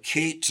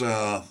Kate...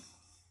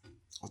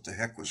 what the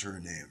heck was her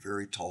name?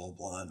 Very tall,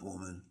 blonde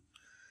woman.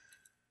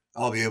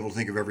 I'll be able to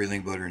think of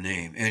everything but her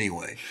name.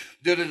 Anyway,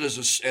 did it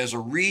as a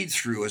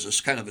read-through, as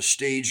a kind of a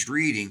staged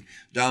reading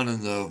down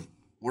in the,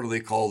 what do they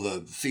call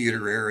the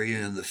theater area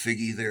in the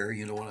Figgy there?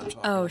 You know what I'm talking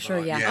about? Oh, sure,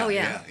 yeah.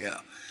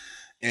 Yeah.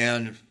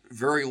 And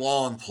very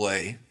long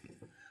play,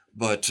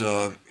 but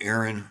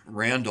Aaron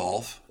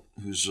Randolph,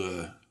 who's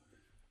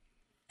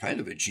kind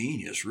of a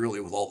genius, really,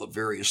 with all the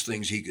various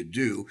things he could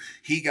do.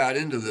 He got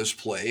into this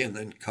play and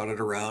then cut it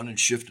around and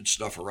shifted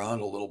stuff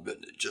around a little bit.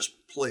 And it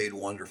just played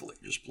wonderfully.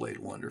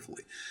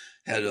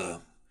 Had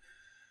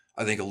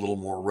I think a little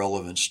more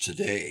relevance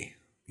today,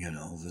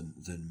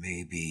 than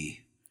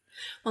maybe.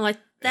 Well,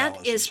 that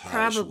Allison's is House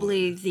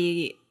probably would.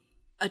 the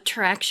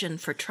attraction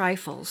for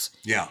Trifles.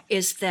 Yeah.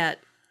 Is that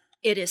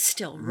it is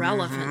still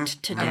relevant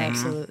today.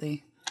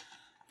 Absolutely.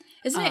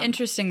 Isn't it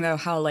interesting, though,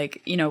 how,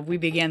 we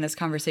began this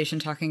conversation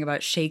talking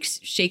about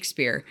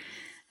Shakespeare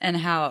and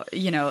how,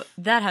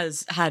 that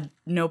has had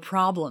no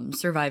problem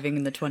surviving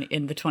in the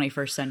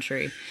 21st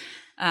century.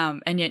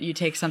 And yet you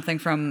take something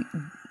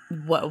from,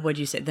 what would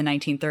you say, the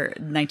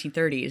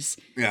 1930s.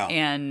 Yeah.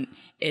 And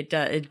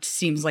it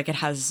seems like it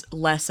has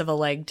less of a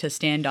leg to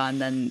stand on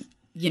than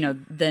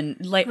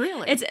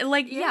Really? It's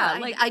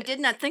I did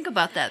not think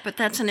about that, but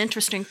that's an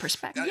interesting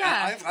perspective.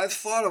 Yeah. I've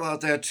thought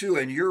about that, too,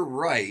 and you're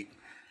right.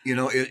 I've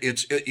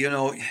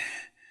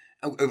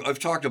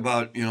talked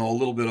about, a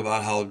little bit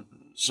about how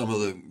some of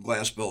the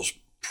Glaspell's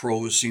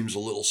prose seems a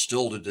little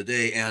stilted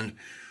today, and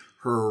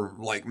her,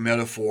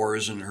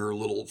 metaphors and her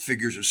little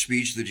figures of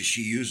speech that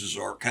she uses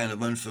are kind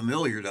of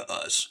unfamiliar to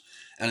us,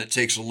 and it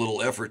takes a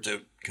little effort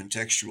to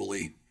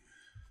contextually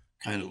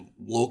kind of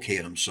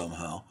locate them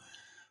somehow.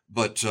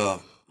 But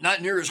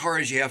not near as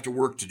hard as you have to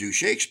work to do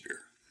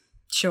Shakespeare.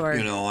 Sure.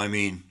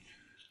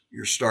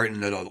 You're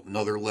starting at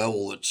another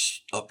level that's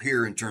up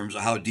here in terms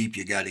of how deep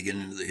you got to get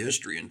into the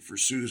history. And for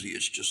Susie,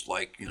 it's just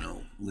like,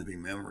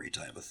 living memory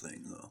type of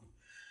thing, though.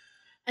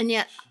 And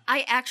yet,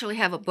 I actually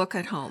have a book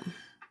at home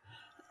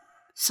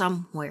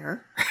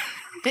somewhere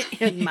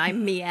in my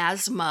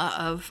miasma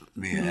of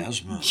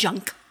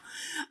junk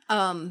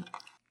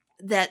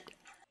that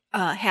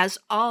has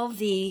all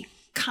the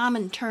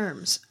common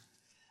terms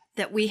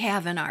that we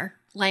have in our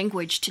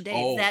language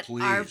today that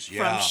are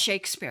from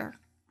Shakespeare.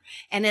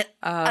 And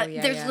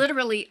there's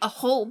literally a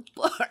whole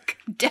book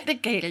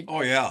dedicated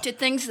to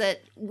things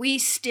that we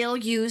still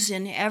use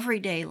in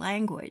everyday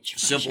language.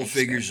 Simple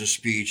figures of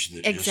speech.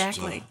 That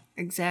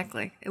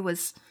Exactly. It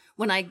was,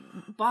 when I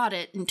bought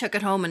it and took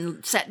it home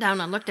and sat down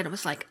and looked at it, it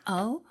was like,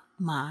 oh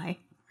my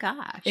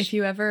gosh. If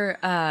you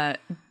ever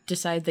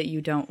decide that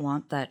you don't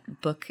want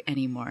that book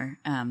anymore,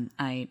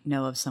 I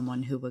know of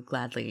someone who would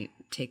gladly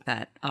take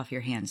that off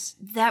your hands.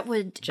 That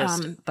would,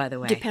 just by the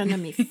way, depend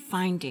on me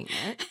finding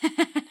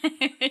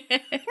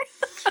it.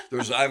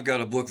 I've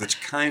got a book that's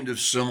kind of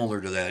similar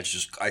to that. It's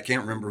just, I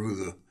can't remember who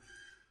the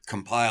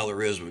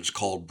compiler is, but it's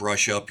called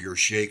Brush Up Your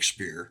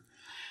Shakespeare.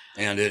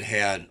 And it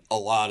had a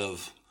lot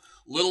of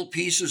little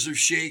pieces of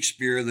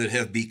Shakespeare that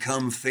have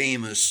become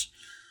famous,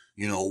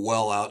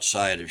 well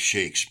outside of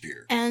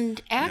Shakespeare.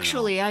 And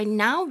actually, I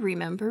now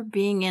remember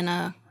being in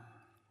a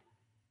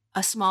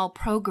small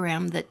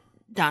program that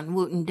Don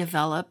Wooten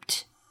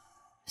developed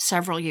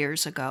several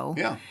years ago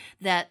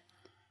that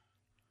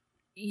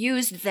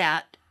used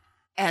that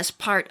as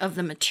part of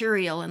the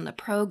material in the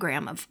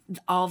program of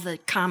all the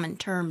common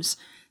terms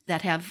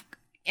that have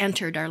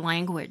entered our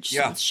language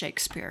since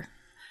Shakespeare.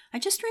 I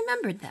just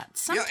remembered that.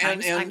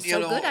 Sometimes I'm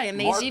so good I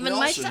amaze Mark even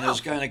Nelson myself.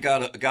 has kind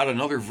of got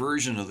another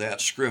version of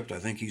that script. I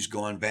think he's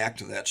gone back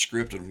to that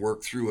script and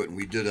worked through it, and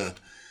we did a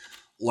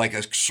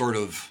sort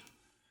of,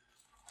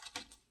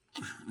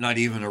 not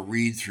even a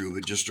read through,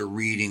 but just a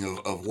reading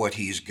of what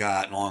he's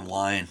got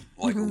online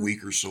a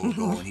week or so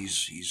ago, and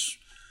he's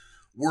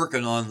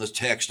working on the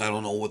text. I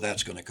don't know what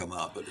that's going to come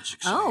out, but it's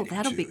exciting. Oh,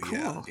 that'll be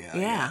cool.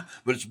 Yeah.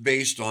 But it's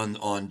based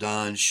on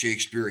Don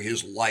Shakespeare,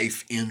 his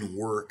life in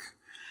work,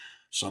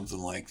 something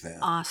like that.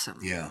 Awesome.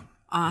 Yeah.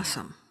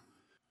 Awesome.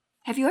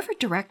 Have you ever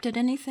directed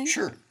anything?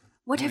 Sure.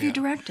 What have you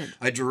directed?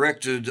 I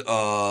directed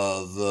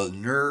The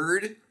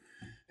Nerd.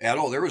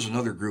 There was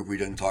another group we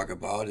didn't talk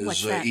about,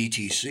 is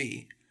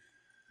ETC.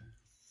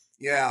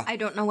 Yeah. I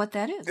don't know what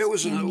that is. It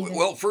was,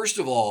 well, first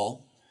of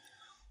all,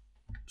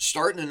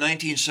 starting in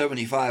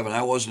 1975, and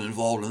I wasn't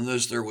involved in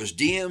this, there was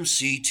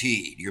DMCT.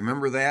 Do you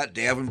remember that?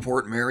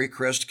 Davenport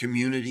Marycrest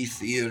Community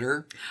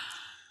Theater?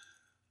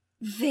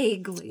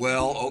 Vaguely.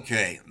 Well,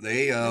 okay.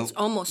 They it's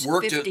almost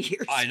worked 50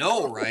 years I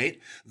know, right?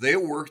 They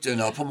worked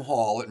in Upham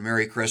Hall at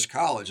Marycrest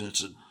College, and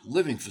it's a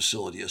living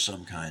facility of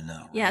some kind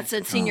now, right? Yeah, it's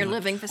a senior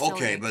living facility.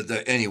 Okay, but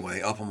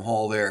anyway, Upham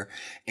Hall there.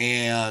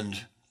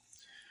 And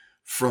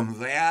from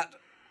that,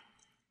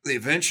 they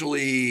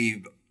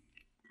eventually,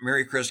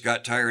 Marycrest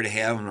got tired of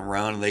having them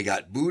around, and they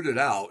got booted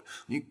out.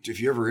 If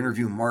you ever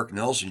interview Mark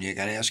Nelson, you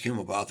got to ask him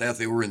about that.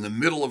 They were in the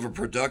middle of a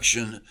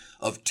production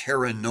of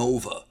Terra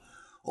Nova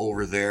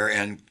over there,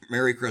 and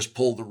Marycrest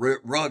pulled the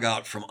rug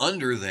out from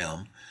under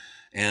them,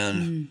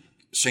 and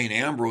St.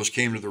 Ambrose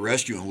came to the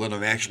rescue and let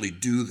them actually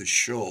do the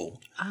show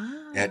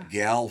at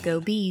Galvin.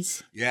 Go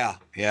Bees. Yeah.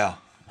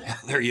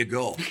 There you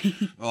go.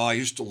 Oh, I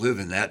used to live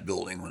in that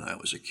building when I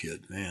was a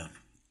kid, man.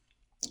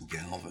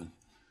 Galvin.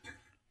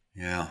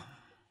 Yeah.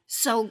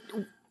 So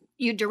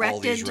you directed... all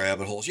these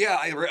rabbit holes. Yeah,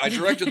 I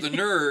directed The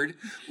Nerd,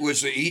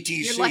 was the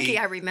ETC. You're lucky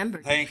I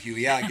remembered. Thank you.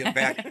 Yeah, get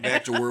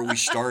back to where we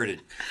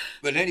started.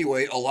 But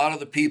anyway, a lot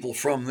of the people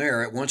from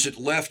there, once it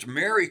left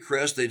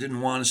Marycrest, they didn't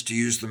want us to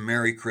use the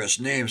Marycrest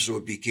name, so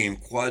it became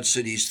Quad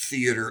Cities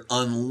Theater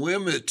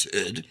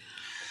Unlimited.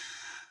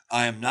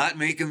 I am not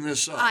making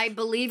this up. I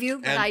believe you,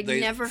 but I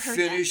never heard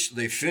that.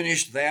 They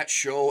finished that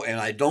show, and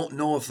I don't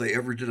know if they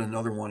ever did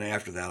another one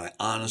after that. I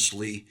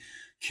honestly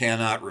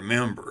cannot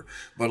remember.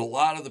 But a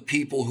lot of the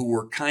people who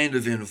were kind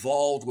of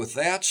involved with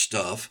that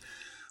stuff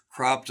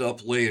cropped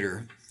up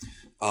later.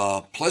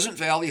 Pleasant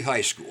Valley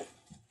High School,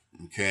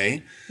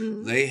 okay?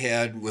 Mm-hmm. They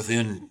had,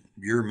 within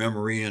your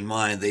memory and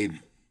mine, they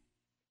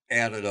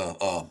added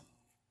a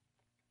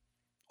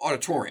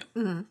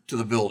auditorium to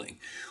the building.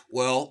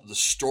 Well, the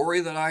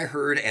story that I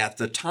heard at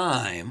the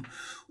time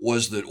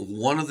was that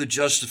one of the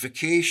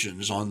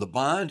justifications on the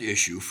bond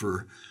issue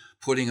for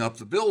putting up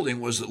the building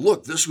was that,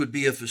 look, this would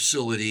be a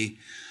facility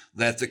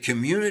that the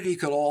community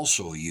could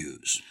also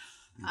use,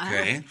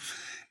 okay?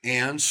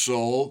 And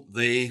so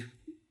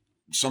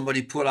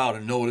somebody put out a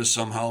notice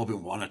somehow, we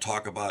want to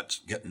talk about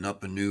getting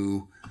up a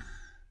new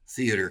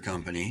theater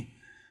company,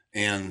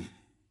 and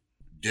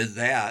did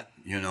that,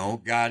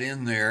 got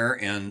in there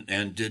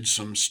and did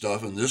some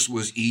stuff, and this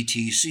was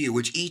ETC,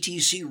 which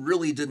ETC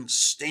really didn't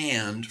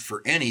stand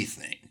for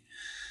anything,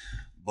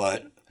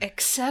 but...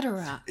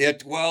 etc.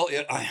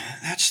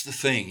 That's the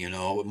thing,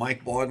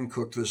 Mike Bawden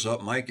cooked this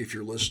up. Mike, if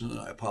you're listening,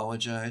 I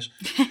apologize.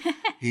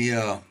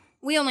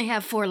 We only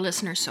have 4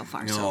 listeners so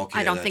far, so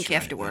I don't think you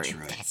have to worry.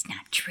 Right. That's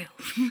not true.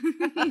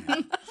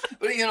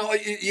 But,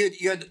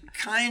 you had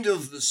kind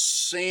of the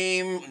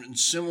same and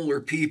similar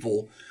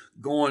people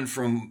going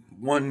from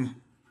one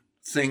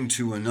thing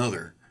to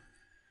another,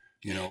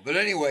 But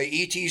anyway,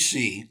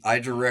 ETC, I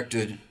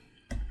directed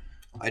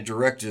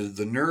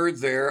The Nerd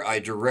there. I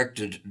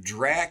directed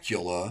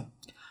Dracula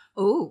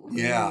Oh.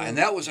 Yeah, and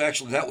that was at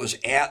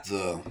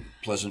the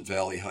Pleasant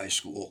Valley High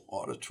School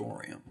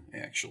auditorium,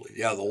 actually.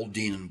 Yeah, the old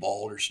Dean and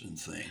Balderston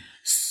thing.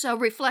 So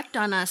reflect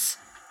on us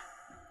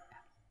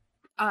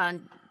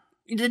on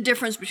the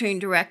difference between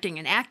directing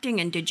and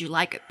acting, and did you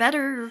like it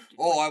better?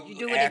 Oh, Did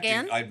you do it acting,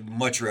 again? I'd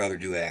much rather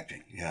do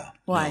acting. Yeah.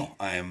 Why?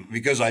 No,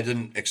 because I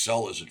didn't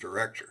excel as a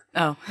director.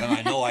 Oh. And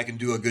I know I can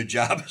do a good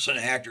job as an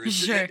actor.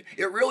 Sure.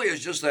 It really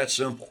is just that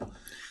simple.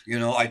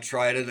 I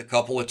tried it a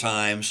couple of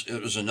times.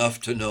 It was enough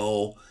to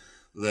know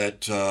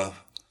that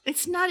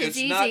It's not as it's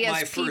easy not as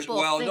my people first.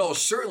 Well, think. no,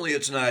 certainly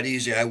it's not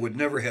easy. I would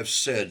never have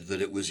said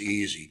that it was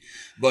easy,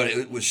 but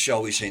it was,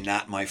 shall we say,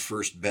 not my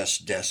first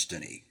best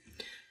destiny.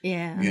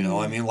 Yeah.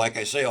 I mean, like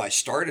I say, I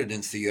started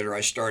in theater.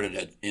 I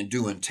started in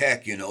doing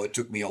tech. It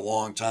took me a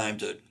long time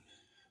to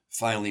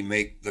finally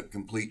make the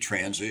complete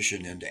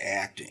transition into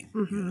acting.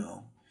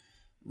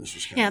 This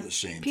was kind of the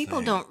same people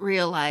thing. don't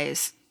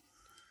realize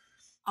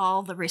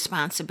all the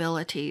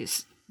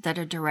responsibilities that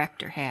a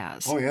director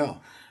has. Oh yeah.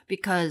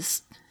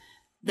 Because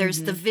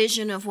there's the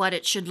vision of what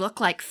it should look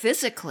like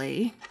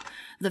physically,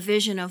 the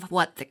vision of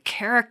what the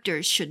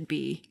characters should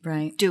be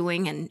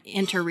doing and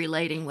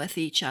interrelating with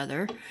each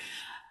other.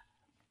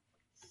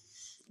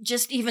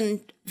 Just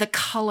even the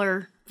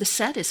color the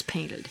set is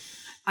painted.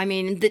 I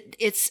mean,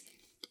 it's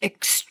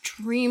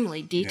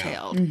extremely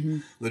detailed. Yeah. Mm-hmm.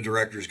 The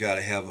director's got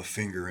to have a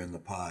finger in the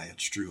pie.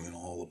 It's true in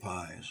all the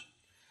pies.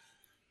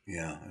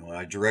 Yeah. And when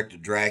I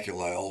directed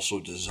Dracula, I also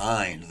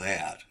designed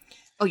that.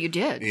 Oh, you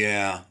did?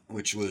 Yeah,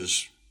 which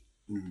was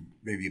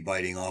maybe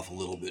biting off a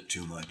little bit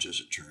too much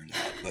as it turned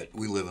out, but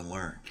we live and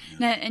learn.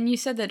 Now, and you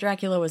said that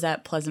Dracula was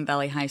at Pleasant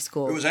Valley High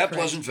School. It was at correct?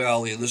 Pleasant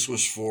Valley, and this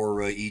was for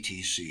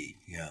ETC.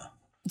 Yeah.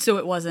 So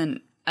it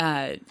wasn't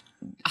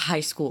high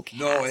school cast.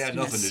 No, it had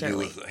nothing to do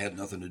necessarily. with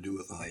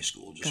the high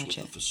school, just with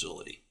the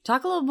facility.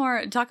 Talk a little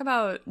more. Talk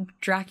about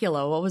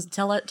Dracula. What was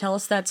tell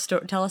us that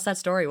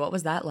story. What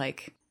was that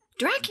like?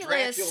 Dracula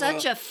is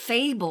such a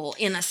fable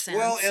in a sense.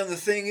 Well, and the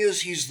thing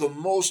is, he's the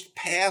most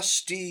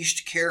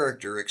pastiched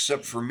character,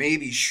 except for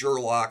maybe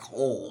Sherlock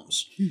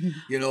Holmes.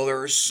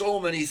 There are so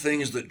many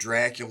things that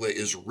Dracula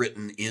is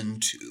written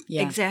into.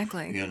 Yeah.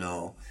 Exactly.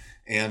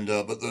 And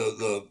but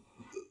the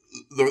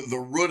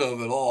root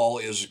of it all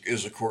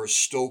is of course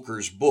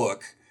Stoker's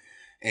book,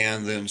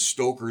 and then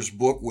Stoker's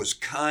book was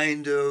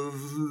kind of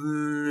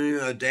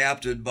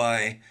adapted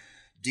by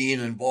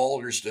Dean and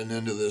Balderston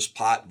into this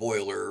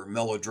potboiler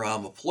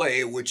melodrama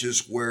play, which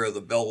is where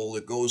the Bela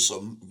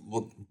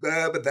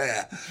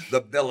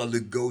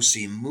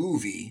Lugosi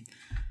movie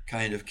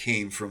kind of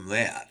came from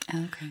that.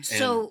 Okay.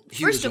 So,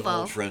 he first was of an all,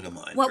 old friend of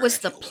mine, what was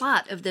the Dracula.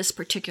 plot of this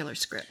particular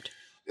script?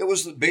 It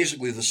was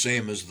basically the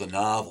same as the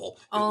novel,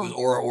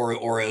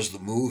 or as the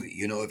movie.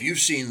 If you've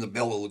seen the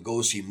Bela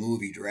Lugosi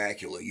movie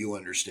Dracula, you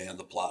understand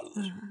the plot of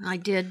this. I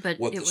did, but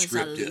What it the was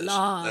script a is.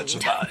 long That's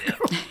time.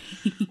 about it.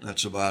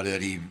 That's about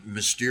it. He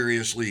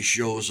mysteriously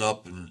shows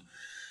up and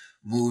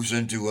moves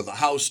into the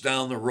house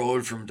down the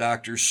road from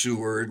Dr.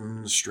 Seward,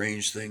 and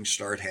strange things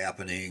start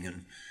happening,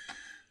 and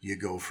you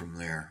go from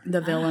there.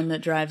 The villain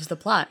that drives the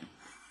plot.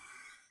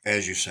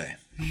 As you say.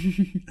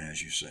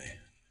 As you say.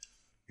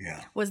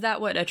 Yeah. Was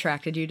that what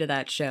attracted you to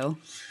that show?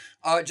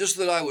 Just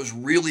that I was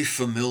really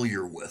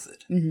familiar with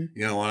it. And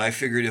I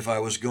figured if I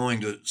was going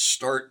to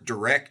start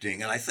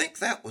directing, and I think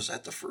was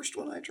that the first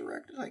one I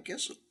directed? I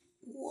guess it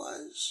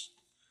was.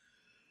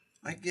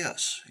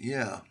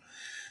 Yeah.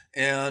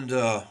 And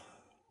go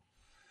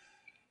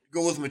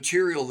with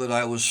material that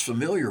I was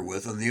familiar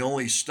with, and the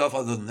only stuff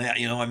other than that,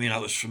 I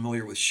was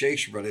familiar with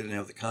Shakespeare, but I didn't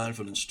have the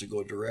confidence to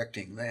go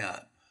directing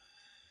that.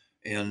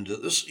 And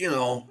this,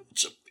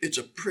 it's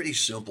a pretty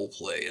simple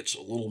play. It's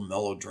a little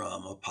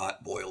melodrama,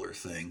 potboiler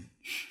thing,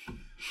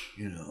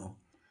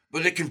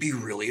 But it can be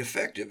really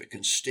effective. It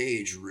can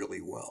stage really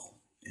well.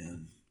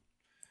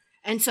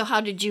 And so how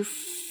did you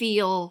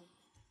feel?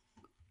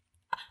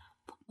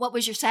 What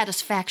was your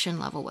satisfaction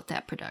level with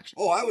that production?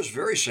 Oh, I was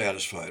very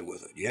satisfied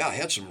with it. Yeah, I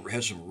had some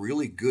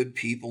really good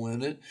people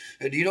in it.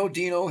 And do you know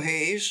Dino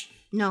Hayes?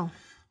 No.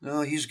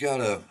 No, he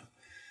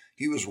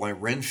was my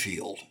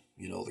Renfield,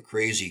 the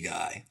crazy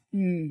guy.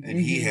 And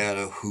he had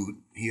a hoot.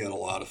 He had a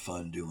lot of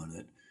fun doing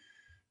it.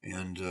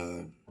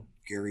 And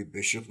Gary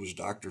Bishop was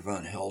Dr.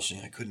 Von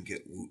Helsing. I couldn't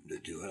get Wooten to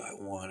do it. I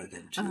wanted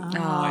him to.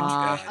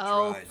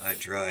 I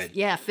tried.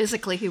 Yeah,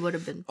 physically he would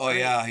have been. Oh,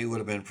 yeah, he would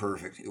have been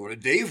perfect.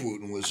 Dave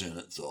Wooten was in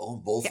it,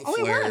 though. Both the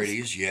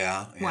Flahertys,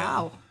 yeah.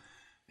 Wow.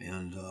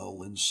 And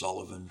Lynn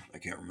Sullivan. I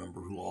can't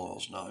remember who all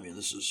else now. I mean,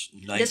 this is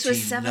This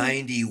was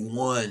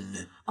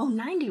 1991. Oh,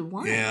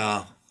 91.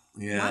 Yeah.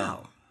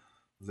 Wow.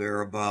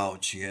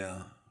 Thereabouts,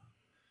 yeah.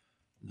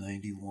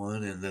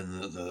 91, and then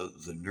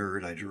the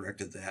Nerd, I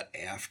directed that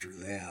after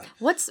that.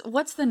 What's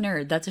The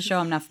Nerd? That's a show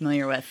I'm not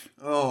familiar with.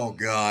 Oh,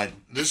 God.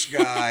 This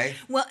guy.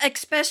 Well,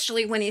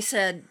 especially when he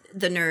said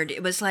the Nerd,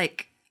 it was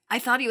like I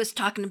thought he was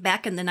talking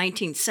back in the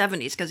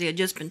 1970s because he had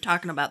just been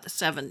talking about the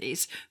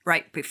 70s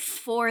right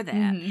before that.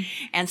 Mm-hmm.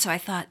 And so I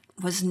thought,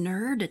 was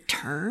nerd a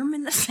term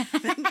in the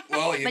 70s?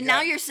 Well, but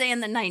now you're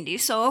saying the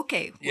 90s, so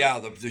okay. Yeah,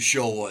 the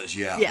show was,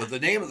 yeah. But the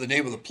name of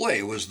the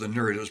play was The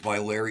Nerd. It was by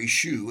Larry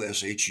Shue,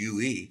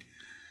 S-H-U-E.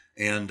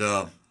 And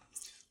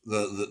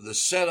the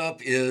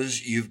setup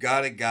is you've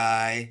got a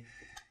guy,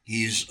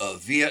 he's a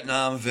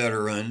Vietnam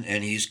veteran,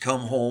 and he's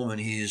come home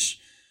and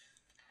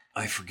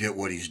I forget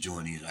what he's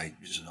doing.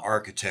 He's an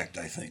architect,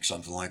 I think,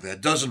 something like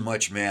that. Doesn't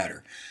much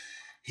matter.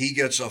 He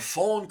gets a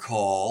phone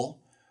call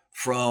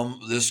from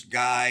this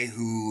guy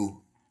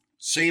who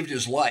saved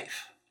his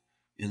life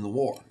in the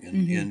war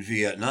in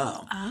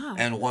Vietnam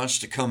and wants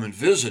to come and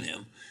visit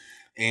him.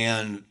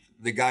 And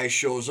the guy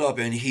shows up,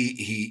 and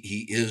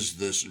he is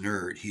this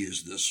nerd. He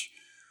is this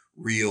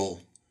real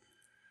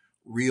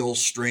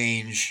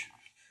strange,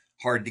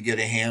 hard to get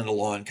a handle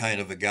on kind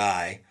of a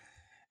guy.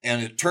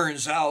 And it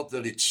turns out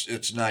that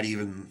it's not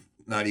even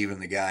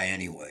the guy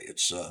anyway.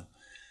 It's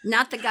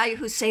not the guy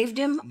who saved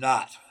him.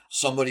 Not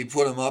somebody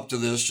put him up to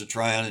this to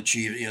try and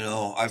achieve.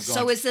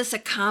 So is this a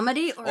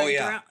comedy or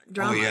a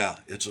drama? Oh yeah,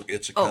 it's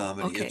a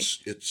comedy. Okay.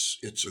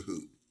 It's a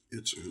hoot.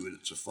 It's a hoot.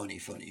 It's a funny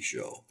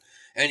show.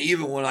 And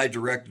even when I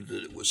directed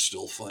it, it was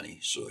still funny.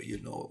 So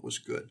it was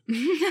good.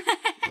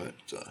 But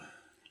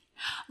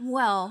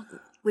well,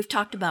 we've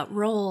talked about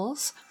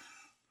roles.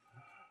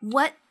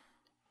 What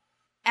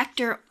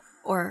actor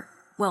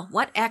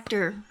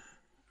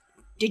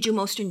did you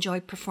most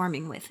enjoy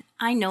performing with?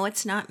 I know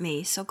it's not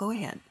me, so go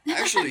ahead.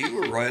 Actually, you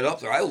were right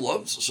up there. I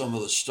loved some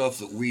of the stuff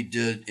that we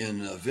did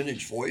in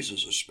Vintage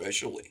Voices,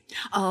 especially.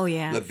 Oh,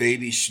 yeah. The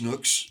Baby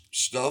Snooks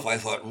stuff, I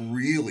thought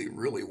really,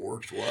 really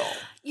worked well.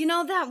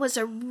 That was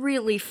a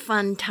really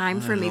fun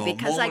time for me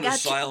because I got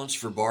silence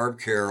for Barb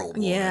Carroll.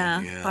 Boy.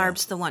 Yeah,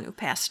 Barb's the one who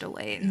passed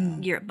away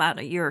about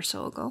a year or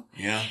so ago.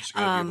 Yeah, it's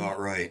got to be about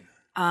right.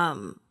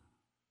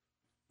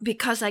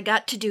 Because I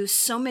got to do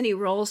so many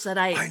roles that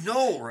I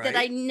know, right? That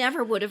I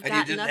never would have gotten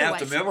otherwise. And you didn't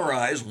have to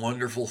memorize.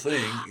 Wonderful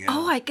thing. Yeah.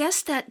 Oh, I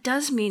guess that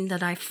does mean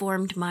that I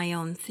formed my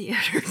own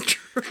theater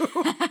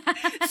troupe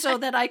so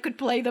that I could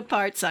play the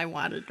parts I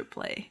wanted to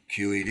play.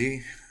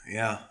 QED,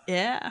 yeah.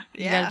 Yeah.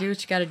 You gotta do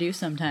what you gotta do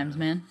sometimes,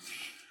 man.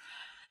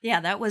 Yeah,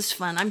 that was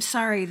fun. I'm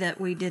sorry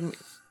that we didn't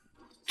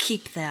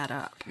keep that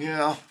up.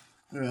 Yeah.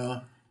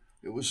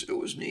 It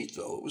was neat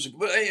though.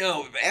 But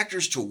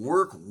actors to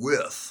work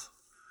with.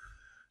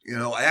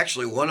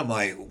 Actually, one of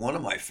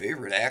my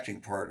favorite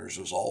acting partners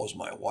was always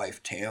my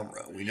wife,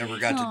 Tamra. We never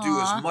got to do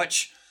as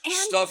much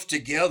stuff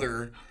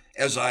together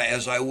as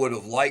I would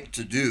have liked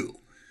to do.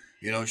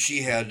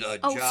 She had a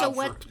job. So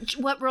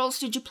what roles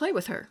did you play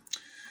with her?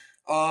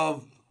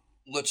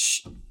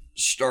 Let's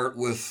start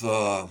with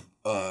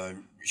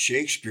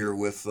Shakespeare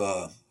with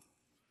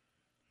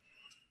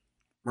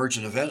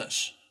Merchant of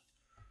Venice.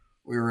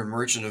 We were in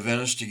Merchant of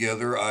Venice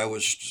together. I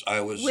was.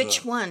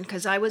 Which one?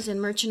 Because I was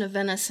in Merchant of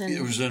Venice in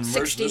 69.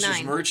 This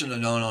was Merchant.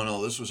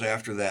 No. This was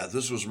after that.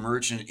 This was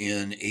Merchant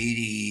in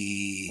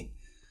 86.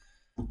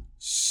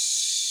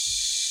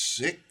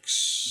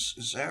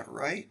 Is that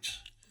right?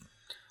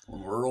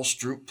 When Earl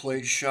Stroop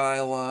played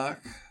Shylock.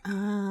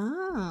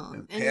 Oh.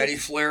 And Patty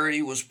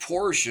Flaherty was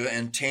Portia,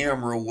 and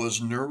Tamra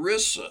was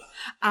Nerissa.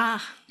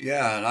 Ah.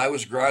 Yeah, and I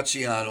was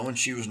Graziano, and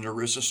she was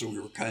Nerissa, so we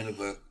were kind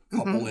of a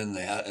couple in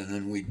that, and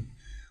then we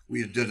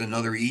did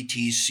another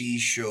ETC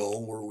show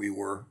where we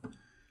were.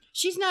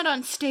 She's not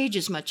on stage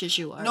as much as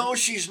you are. No,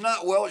 she's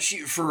not. Well,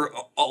 for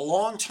a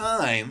long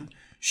time,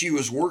 she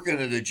was working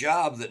at a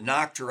job that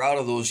knocked her out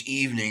of those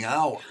evening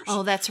hours.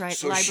 Oh, that's right.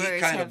 So she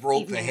kind of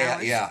broke the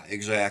habit. Yeah,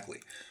 exactly.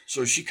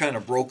 So she kind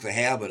of broke the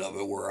habit of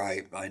it where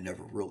I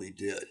never really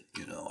did.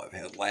 I've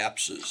had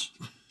lapses.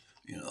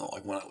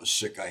 Like when I was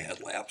sick, I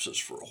had lapses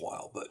for a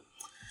while. But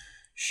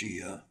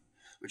she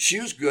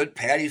was good.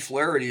 Patty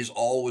Flaherty's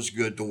always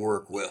good to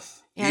work with.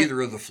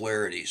 Either of the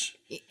Flahertys.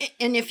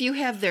 And if you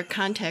have their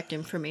contact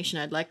information,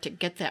 I'd like to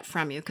get that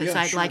from you because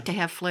I'd like to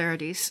have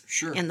Flaherty's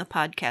in the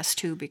podcast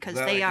too because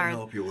they are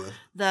help you with.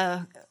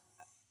 The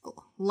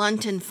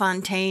Lunton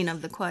Fontaine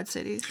of the Quad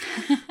Cities.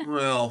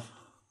 Well,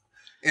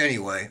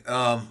 anyway,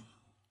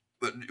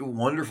 but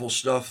wonderful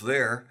stuff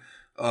there.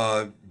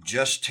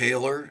 Jess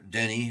Taylor,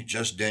 Denny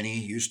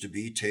used to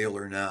be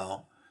Taylor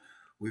now.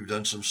 We've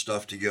done some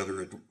stuff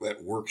together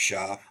at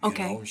Workshop.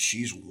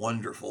 She's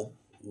wonderful.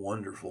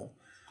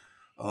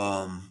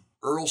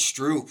 Earl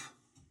Stroop,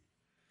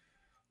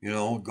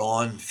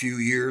 gone a few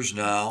years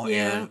now.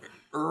 Yeah. And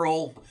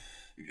Earl,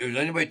 did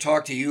anybody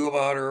talk to you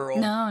about Earl?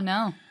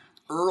 No.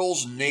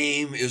 Earl's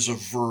name is a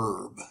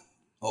verb,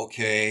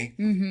 okay?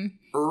 Mm-hmm.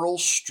 Earl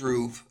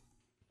Stroop,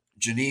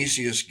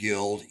 Genesius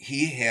Guild,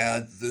 he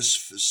had this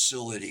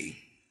facility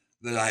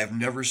that I have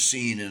never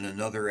seen in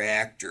another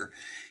actor.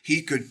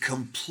 He could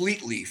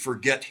completely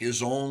forget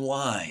his own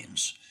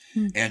lines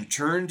and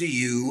turn to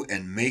you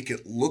and make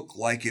it look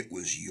like it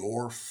was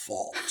your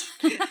fault.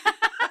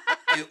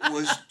 It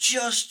was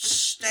just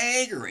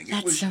staggering.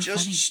 It was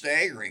just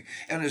staggering.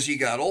 And as he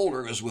got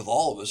older, as with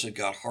all of us, it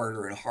got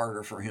harder and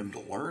harder for him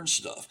to learn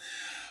stuff.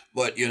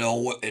 But,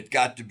 it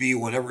got to be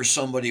whenever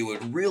somebody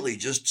would really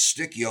just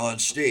stick you on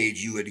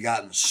stage, you had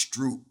gotten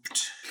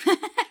strooped.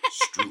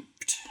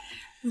 Strooped.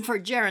 For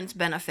Jaron's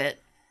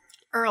benefit,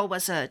 Earl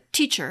was a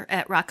teacher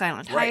at Rock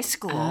Island High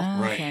School.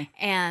 Right. Okay.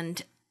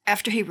 And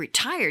after he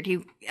retired, he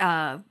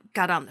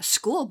got on the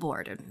school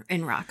board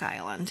in Rock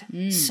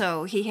Island.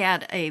 So he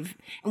had and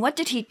what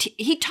did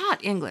he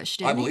taught English,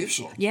 didn't he? I believe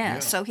so. Yeah,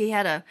 so he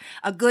had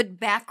a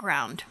good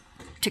background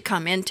to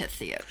come into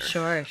theater.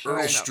 Sure.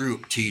 Earl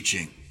Stroop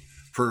teaching.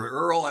 For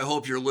Earl, I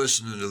hope you're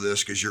listening to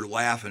this because you're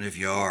laughing if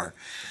you are.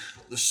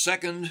 The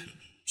second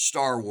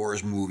Star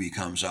Wars movie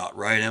comes out,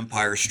 right?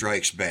 Empire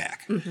Strikes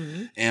Back.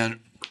 Mm-hmm.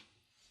 And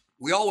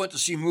we all went to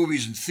see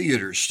movies in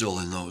theaters still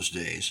in those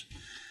days.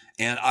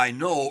 And I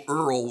know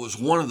Earl was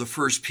one of the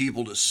first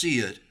people to see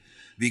it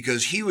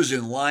because he was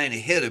in line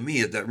ahead of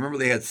me at that. Remember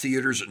they had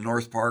theaters at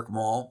North Park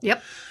Mall?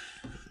 Yep.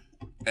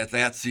 At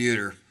that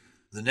theater.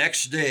 The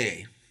next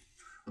day,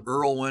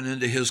 Earl went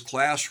into his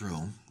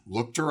classroom,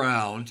 looked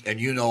around, and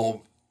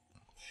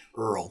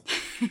Earl,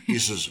 he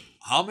says,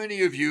 how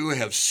many of you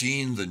have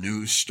seen the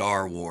new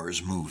Star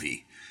Wars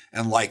movie?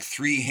 And like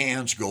 3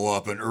 hands go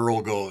up, and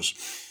Earl goes,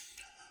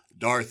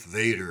 Darth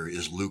Vader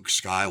is Luke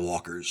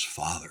Skywalker's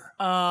father.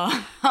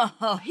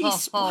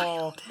 He's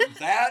smart.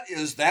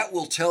 That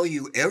will tell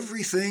you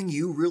everything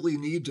you really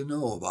need to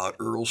know about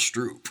Earl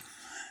Stroop.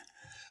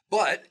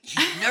 But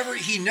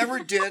he never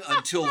did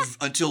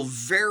until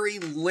very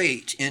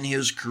late in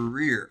his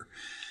career.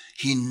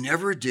 He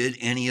never did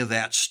any of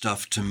that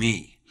stuff to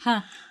me.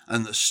 Huh.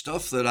 And the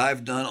stuff that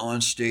I've done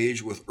on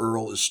stage with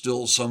Earl is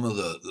still some of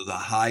the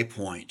high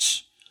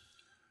points,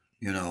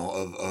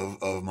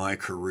 of my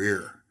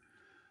career.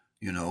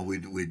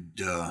 We'd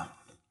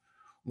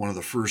one of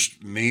the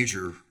first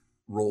major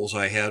roles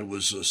I had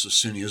was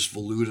Sicinius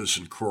Volutus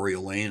and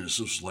Coriolanus. This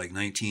was like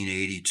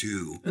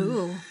 1982.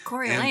 Ooh,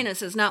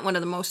 Coriolanus is not one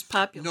of the most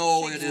popular.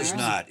 No, it is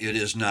not. It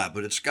is not.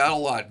 But it's got a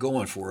lot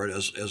going for it,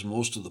 as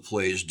most of the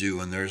plays do.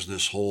 And there's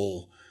this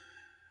whole.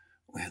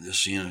 We had this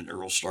scene, and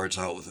Earl starts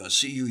out with,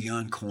 see you,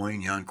 yon coin,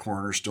 yon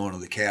cornerstone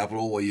of the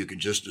Capitol. Well, you could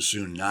just as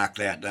soon knock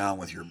that down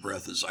with your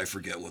breath as I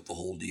forget what the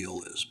whole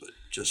deal is. But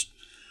just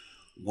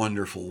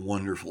wonderful,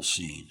 wonderful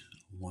scene.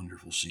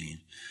 Wonderful scene.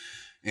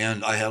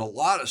 And I had a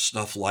lot of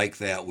stuff like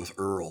that with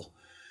Earl.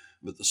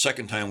 But the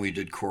second time we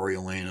did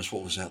Coriolanus,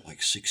 what was that,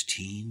 like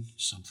 16?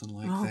 Something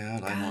like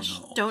that? Gosh. I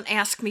don't know. Don't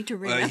ask me to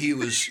remember. He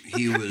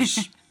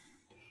was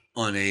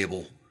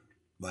unable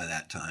by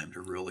that time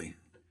to really.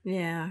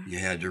 Yeah. You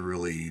had to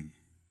really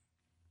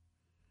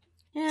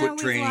Yeah, put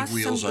training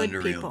wheels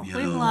under him.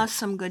 We've lost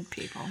some good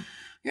people.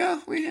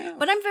 Yeah, we have.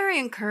 But I'm very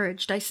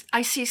encouraged.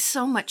 I see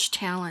so much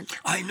talent.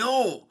 I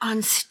know.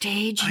 On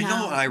stage I now.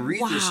 know. And I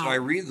read this. Wow. I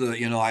read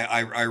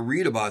I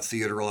read about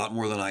theater a lot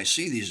more than I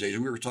see these days.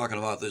 We were talking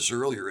about this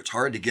earlier. It's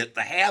hard to get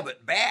the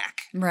habit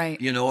back. Right.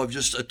 Of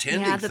just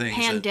attending Yeah, the things.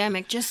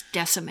 pandemic just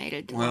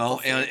decimated. Well,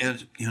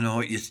 and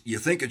you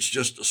think it's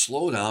just a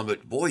slowdown,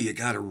 but boy, you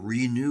got to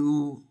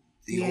renew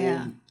the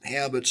old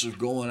habits of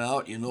going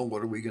out.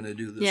 What are we going to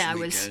do this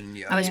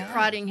weekend? I was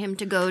prodding him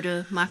to go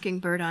to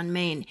Mockingbird on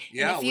Main.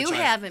 Yeah, and if you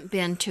haven't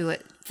been to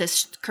it,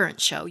 this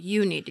current show,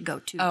 you need to go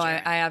to. Oh,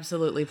 Jared. I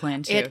absolutely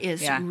plan to. It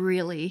is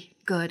really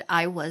good.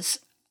 I was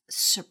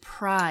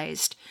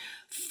surprised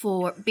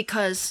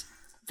because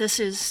this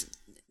is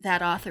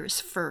that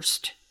author's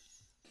first.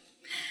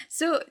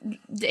 So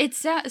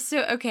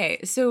okay.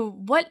 So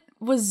what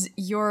was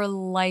your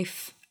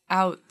life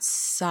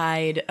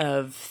outside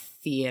of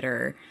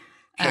theater?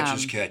 Catch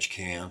as catch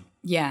can.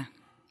 Yeah.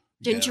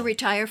 Didn't you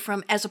retire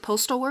as a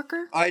postal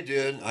worker? I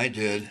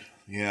did.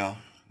 Yeah.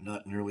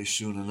 Not nearly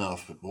soon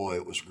enough, but boy,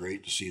 it was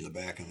great to see the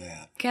back of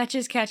that. Catch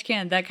as catch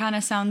can. That kind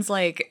of sounds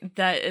like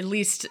that, at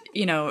least,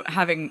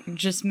 having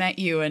just met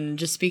you and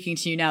just speaking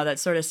to you now, that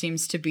sort of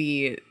seems to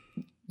be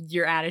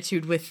your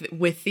attitude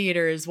with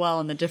theater as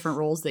well and the different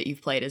roles that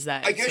you've played. Is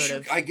that I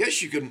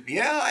guess you can.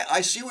 Yeah,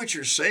 I see what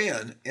you're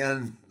saying,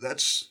 and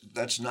that's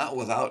not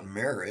without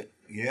merit.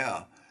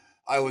 Yeah.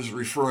 I was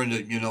referring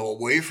to,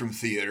 away from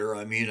theater.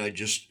 I mean, I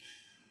just,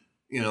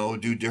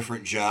 do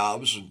different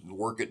jobs and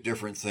work at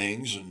different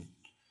things and,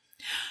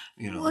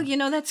 Well,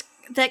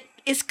 that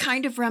is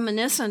kind of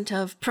reminiscent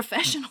of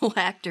professional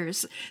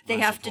actors. They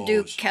have to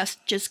do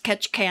just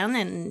catch can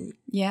and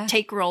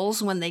take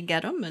roles when they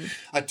get them. And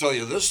I tell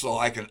you this, though,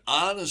 I can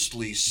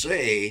honestly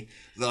say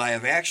that I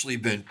have actually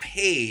been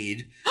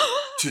paid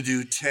to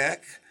do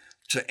tech,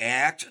 to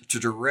act, to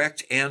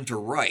direct, and to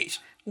write.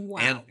 Wow.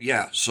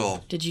 And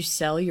so. Did you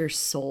sell your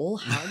soul?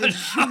 How did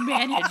you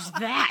manage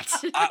that?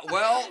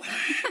 Well,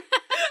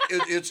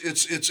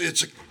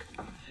 it's a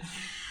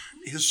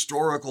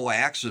historical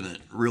accident,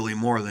 really,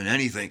 more than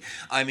anything.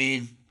 I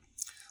mean,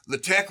 the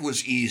tech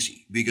was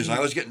easy because I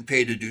was getting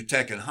paid to do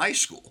tech in high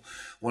school.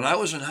 When I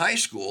was in high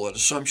school at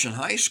Assumption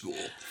High School.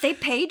 They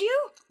paid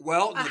you?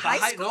 Well,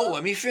 no,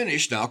 let me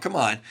finish now. Come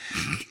on.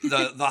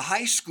 The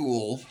high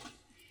school,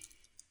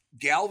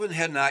 Galvin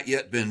had not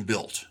yet been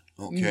built,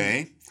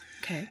 okay?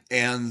 Okay.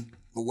 And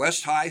the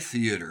West High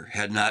Theater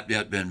had not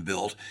yet been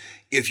built.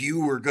 If you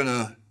were going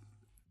to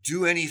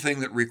do anything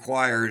that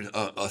required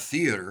a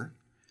theater.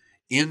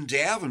 In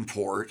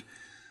Davenport,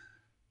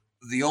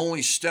 the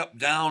only step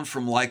down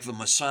from like the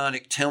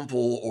Masonic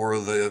Temple or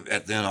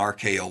at then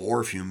RKO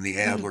Orpheum, the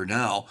Adler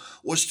now,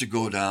 was to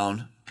go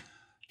down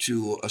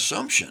to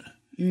Assumption.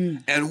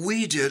 And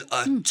we did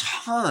a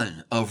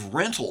ton of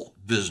rental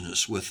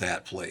business with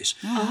that place.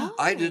 Oh.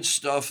 I did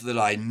stuff that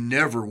I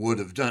never would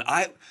have done.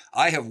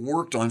 I have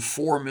worked on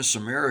 4 Miss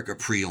America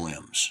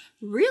prelims.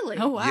 Really?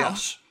 Oh, wow.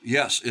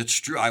 Yes, it's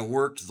true. I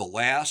worked the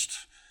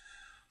last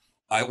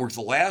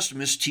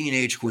Miss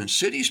Teenage Twin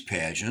Cities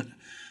pageant.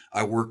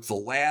 I worked the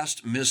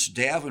last Miss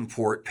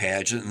Davenport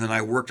pageant, and then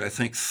I worked, I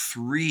think,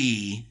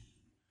 3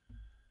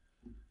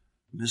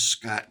 Miss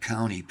Scott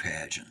County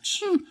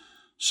pageants.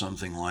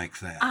 Something like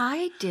that.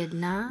 I did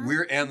not.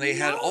 And they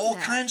had all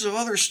kinds of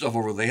other stuff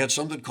over there. They had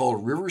something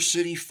called River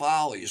City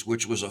Follies,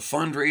 which was a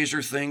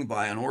fundraiser thing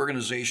by an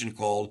organization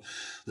called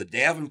the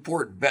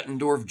Davenport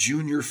Bettendorf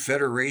Junior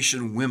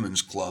Federation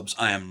Women's Clubs.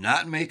 I am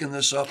not making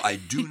this up. I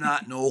do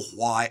not know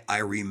why I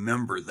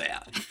remember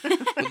that.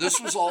 But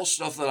this was all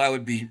stuff that I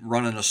would be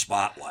running a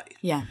spotlight.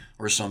 Yeah.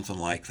 Or something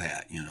like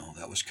that.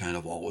 That was kind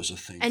of always a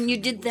thing. And for you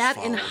me, did was that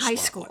follow in a high spotlight.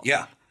 school?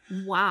 Yeah.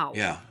 Wow.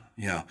 Yeah.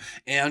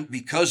 And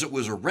because it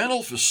was a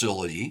rental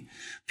facility,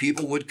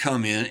 people would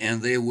come in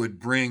and they would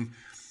bring,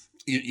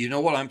 you know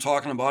what I'm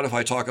talking about if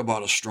I talk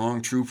about a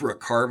Strong Trooper, a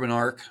carbon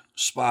arc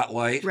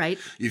spotlight? Right.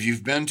 If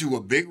you've been to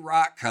a big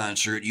rock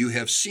concert, you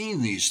have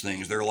seen these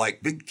things. They're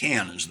like big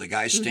cannons. The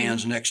guy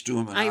stands next to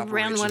them and I operates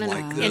ran one them in,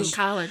 like in this.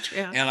 college.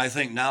 Yeah. And I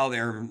think now they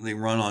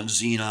run on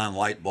xenon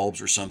light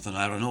bulbs or something.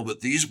 I don't know.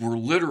 But these were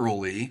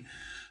literally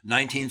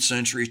 19th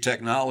century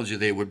technology.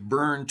 They would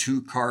burn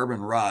 2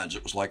 carbon rods.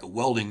 It was like a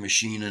welding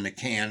machine in a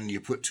can, and you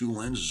put 2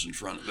 lenses in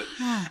front of it.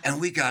 And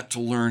we got to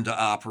learn to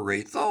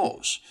operate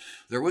those.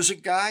 There was a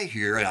guy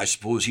here, and I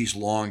suppose he's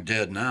long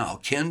dead now,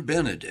 Ken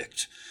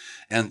Benedict.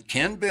 And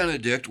Ken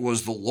Benedict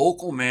was the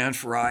local man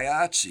for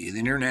IATSE, the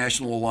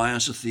International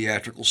Alliance of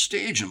Theatrical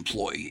Stage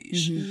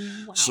Employees.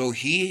 Wow. So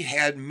he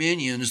had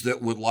minions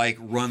that would like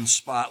run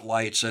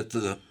spotlights at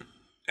the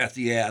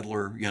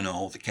Adler,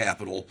 the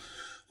Capitol,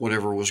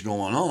 whatever was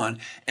going on,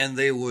 and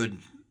they would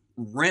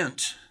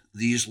rent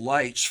these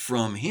lights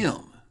from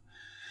him.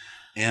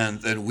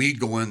 And then we'd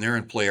go in there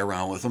and play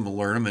around with them and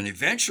learn them. And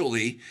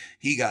eventually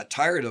he got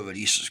tired of it.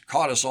 He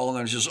caught us all in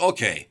there and says,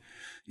 okay,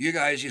 you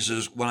guys, he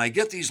says, when I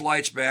get these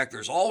lights back,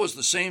 there's always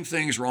the same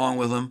things wrong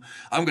with them.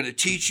 I'm going to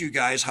teach you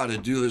guys how to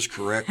do this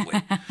correctly.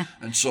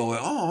 And so,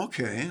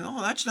 okay.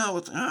 Oh, that's not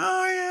what,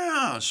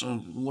 yeah.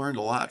 So learned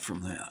a lot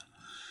from that.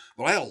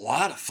 But I had a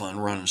lot of fun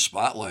running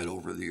Spotlight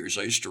over the years.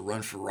 I used to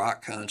run for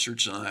rock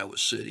concerts in Iowa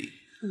City.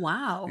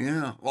 Wow.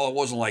 Yeah. Well, it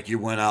wasn't like you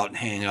went out and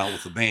hang out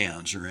with the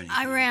bands or anything.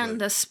 I ran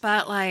the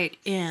Spotlight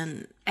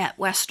at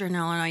Western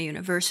Illinois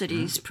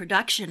University's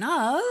production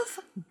of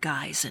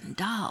Guys and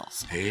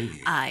Dolls. Hey.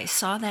 I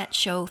saw that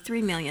show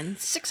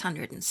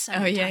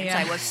 3,607 Oh, yeah, times.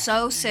 yeah. I was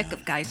so sick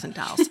of Guys and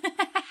Dolls.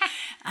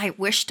 I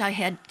wished I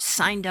had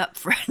signed up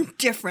for a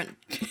different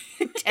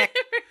tech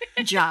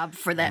job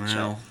for that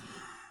show.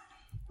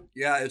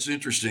 Yeah, it's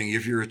interesting.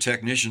 If you're a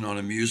technician on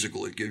a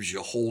musical, it gives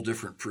you a whole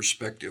different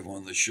perspective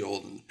on the show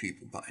than the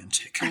people buying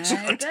tickets.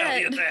 I'll tell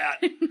you that.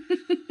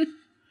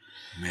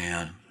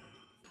 Man.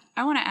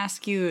 I want to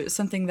ask you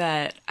something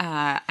that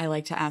I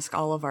like to ask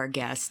all of our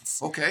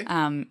guests. Okay.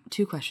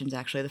 2 questions,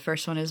 actually. The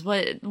first one is,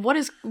 what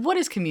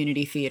does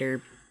community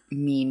theater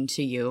mean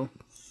to you?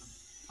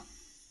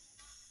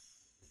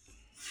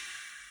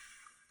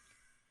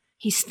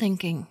 He's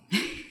thinking.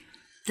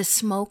 The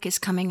smoke is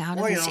coming out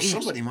of his ears.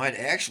 Somebody might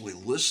actually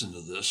listen to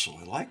this, so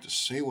I like to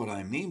say what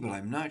I mean, but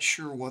I'm not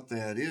sure what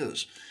that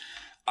is.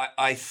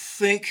 I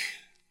think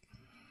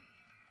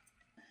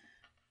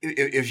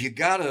if you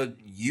got to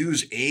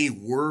use a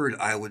word,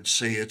 I would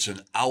say it's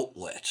an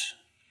outlet.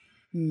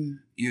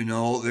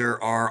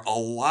 There are a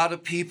lot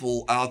of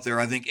people out there.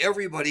 I think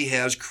everybody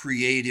has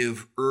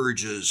creative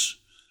urges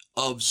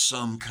of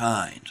some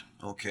kind,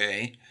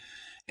 okay?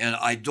 And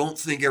I don't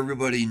think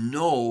everybody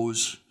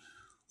knows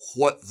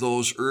what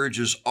those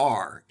urges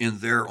are in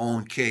their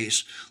own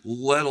case,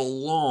 let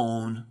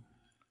alone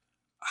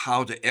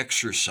how to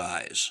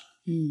exercise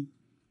them.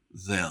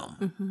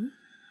 Mm-hmm.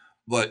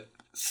 But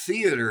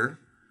theater,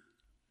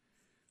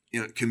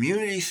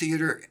 community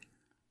theater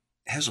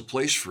has a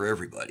place for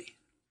everybody.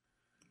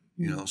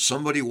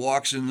 Somebody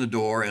walks in the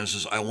door and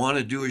says, I want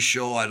to do a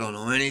show. I don't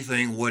know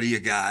anything. What do you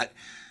got?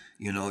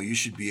 You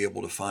should be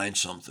able to find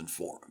something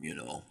for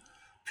them,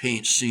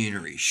 paint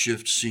scenery,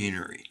 shift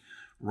scenery,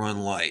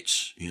 run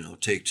lights,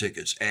 take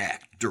tickets,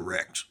 act,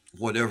 direct,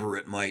 whatever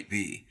it might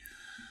be.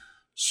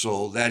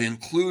 So that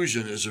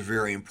inclusion is a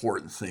very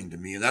important thing to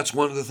me. And that's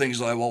one of the things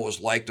that I've always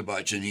liked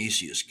about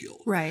Genesius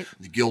Guild. Right.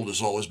 The Guild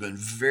has always been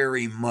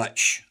very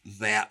much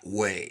that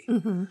way.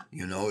 Mm-hmm.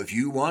 If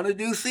you want to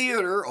do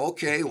theater,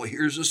 okay, well,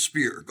 here's a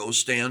spear. Go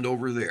stand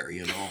over there,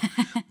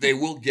 They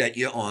will get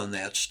you on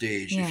that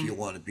stage if you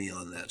want to be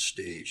on that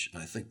stage.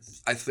 And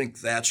I think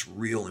that's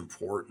real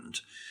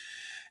important.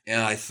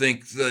 And I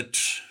think that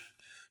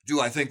Do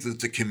I think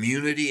that the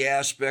community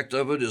aspect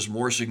of it is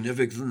more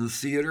significant than the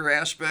theater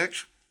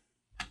aspect?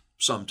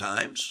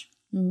 Sometimes,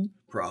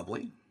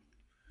 probably.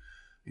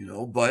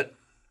 But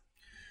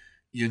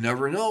you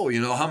never know.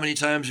 How many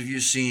times have you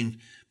seen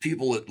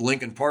people at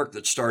Lincoln Park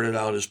that started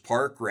out as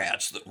park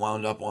rats that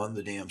wound up on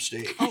the damn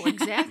stage? Oh,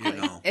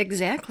 exactly.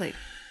 Exactly.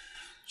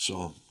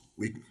 So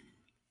we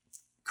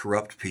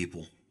corrupt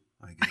people,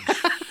 I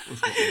guess.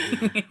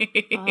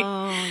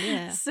 Oh,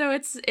 yeah. So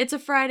it's a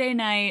Friday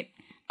night.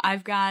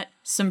 I've got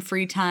some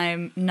free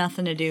time,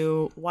 nothing to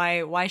do.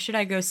 Why should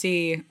I go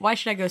see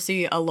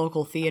a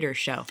local theater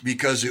show?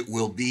 Because it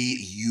will be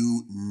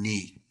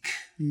unique.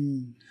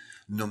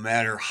 No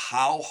matter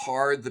how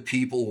hard the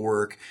people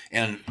work,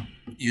 and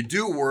you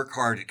do work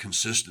hard at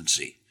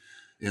consistency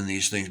in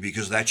these things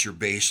because that's your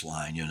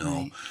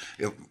baseline,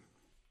 Right.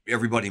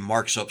 Everybody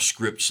marks up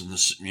scripts in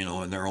this,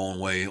 in their own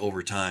way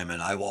over time,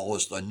 and I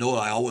always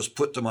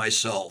put to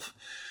myself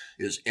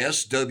is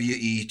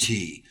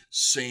SWET,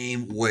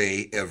 same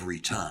way every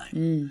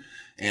time.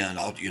 And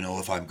I'll,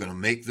 if I'm going to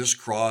make this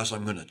cross,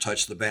 I'm going to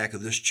touch the back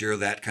of this chair,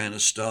 that kind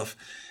of stuff.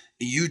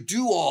 You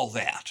do all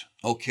that,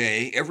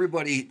 okay?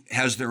 Everybody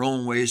has their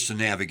own ways to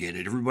navigate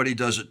it. Everybody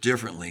does it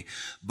differently.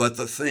 But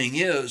the thing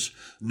is,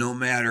 no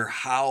matter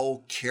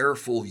how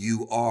careful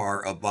you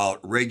are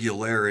about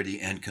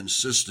regularity and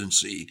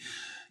consistency,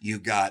 you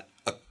got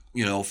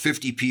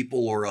 50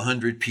 people or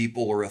 100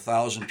 people or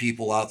 1,000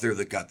 people out there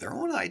that got their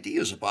own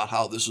ideas about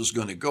how this is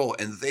going to go,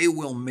 and they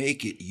will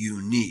make it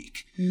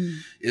unique.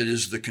 It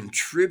is the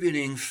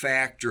contributing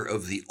factor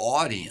of the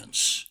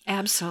audience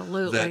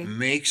Absolutely. that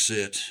makes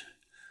it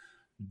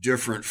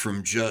different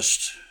from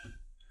just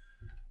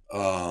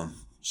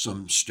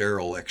some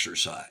sterile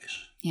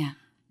exercise. Yeah.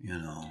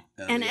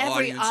 And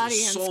every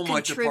audience so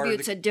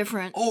contributes a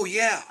different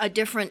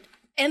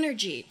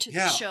energy to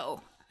the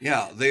show.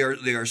 Yeah, they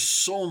are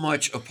so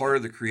much a part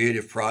of the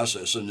creative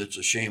process, and it's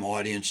a shame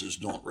audiences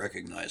don't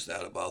recognize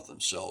that about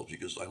themselves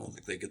because I don't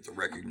think they get the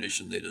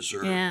recognition they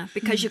deserve. Yeah,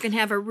 because you can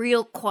have a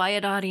real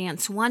quiet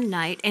audience one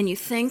night and you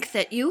think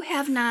that you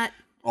have not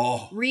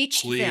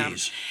reached them.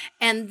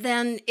 And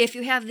then if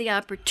you have the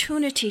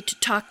opportunity to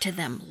talk to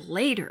them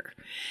later,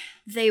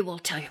 they will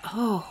tell you,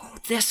 oh,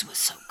 this was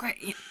so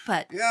great.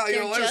 But yeah, they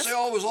say,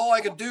 oh, it was all I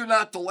could do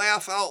not to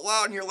laugh out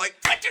loud. And you're like,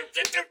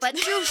 but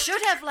you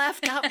should have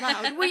laughed out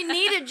loud. We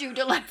needed you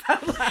to laugh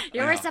out loud.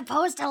 You were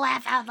supposed to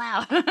laugh out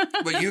loud.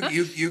 But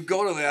you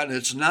go to that, and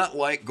it's not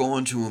like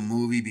going to a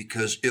movie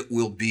because it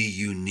will be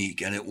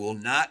unique. And it will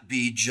not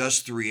be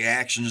just the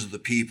reactions of the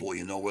people,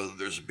 whether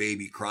there's a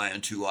baby crying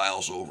 2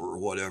 aisles over or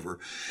whatever.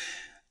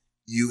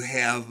 You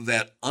have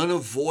that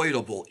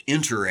unavoidable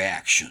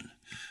interaction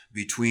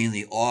between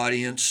the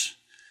audience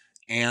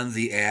and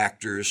the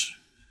actors.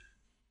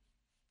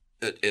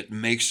 It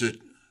makes it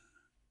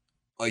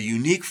a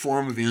unique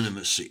form of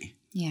intimacy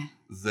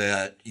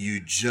that you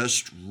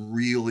just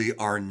really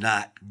are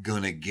not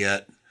going to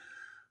get,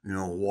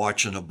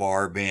 watching a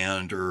bar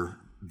band or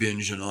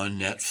binging on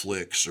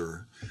Netflix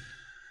or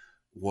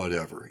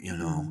whatever,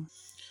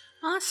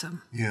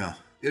 Awesome. Yeah,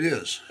 it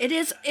is. It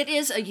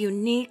is a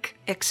unique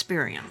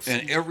experience.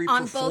 And every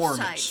on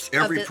performance,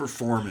 both sides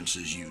performance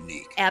is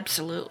unique.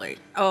 Absolutely.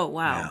 Oh,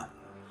 wow. Yeah.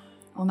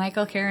 Well,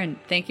 Michael, Carron,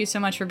 thank you so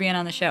much for being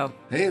on the show.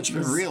 Hey, it's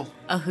been real.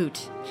 A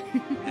hoot.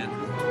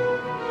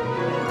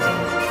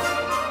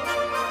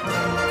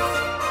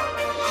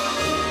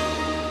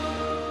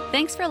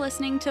 Thanks for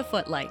listening to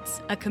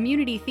Footlights, a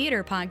community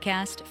theater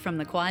podcast from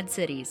the Quad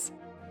Cities.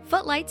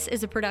 Footlights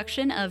is a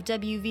production of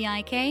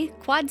WVIK,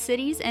 Quad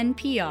Cities, and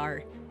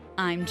PR.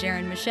 I'm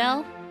Jaren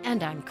Michelle.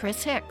 And I'm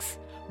Chris Hicks.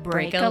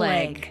 Break a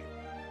leg.